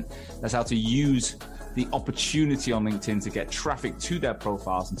content. That's how to use the opportunity on LinkedIn to get traffic to their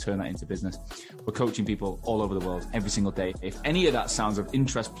profiles and turn that into business. We're coaching people all over the world every single day. If any of that sounds of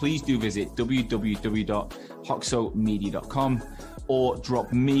interest, please do visit www.hoxomedia.com or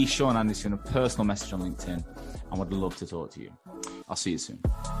drop me, Sean Anderson, a personal message on LinkedIn. I would love to talk to you. I'll see you soon.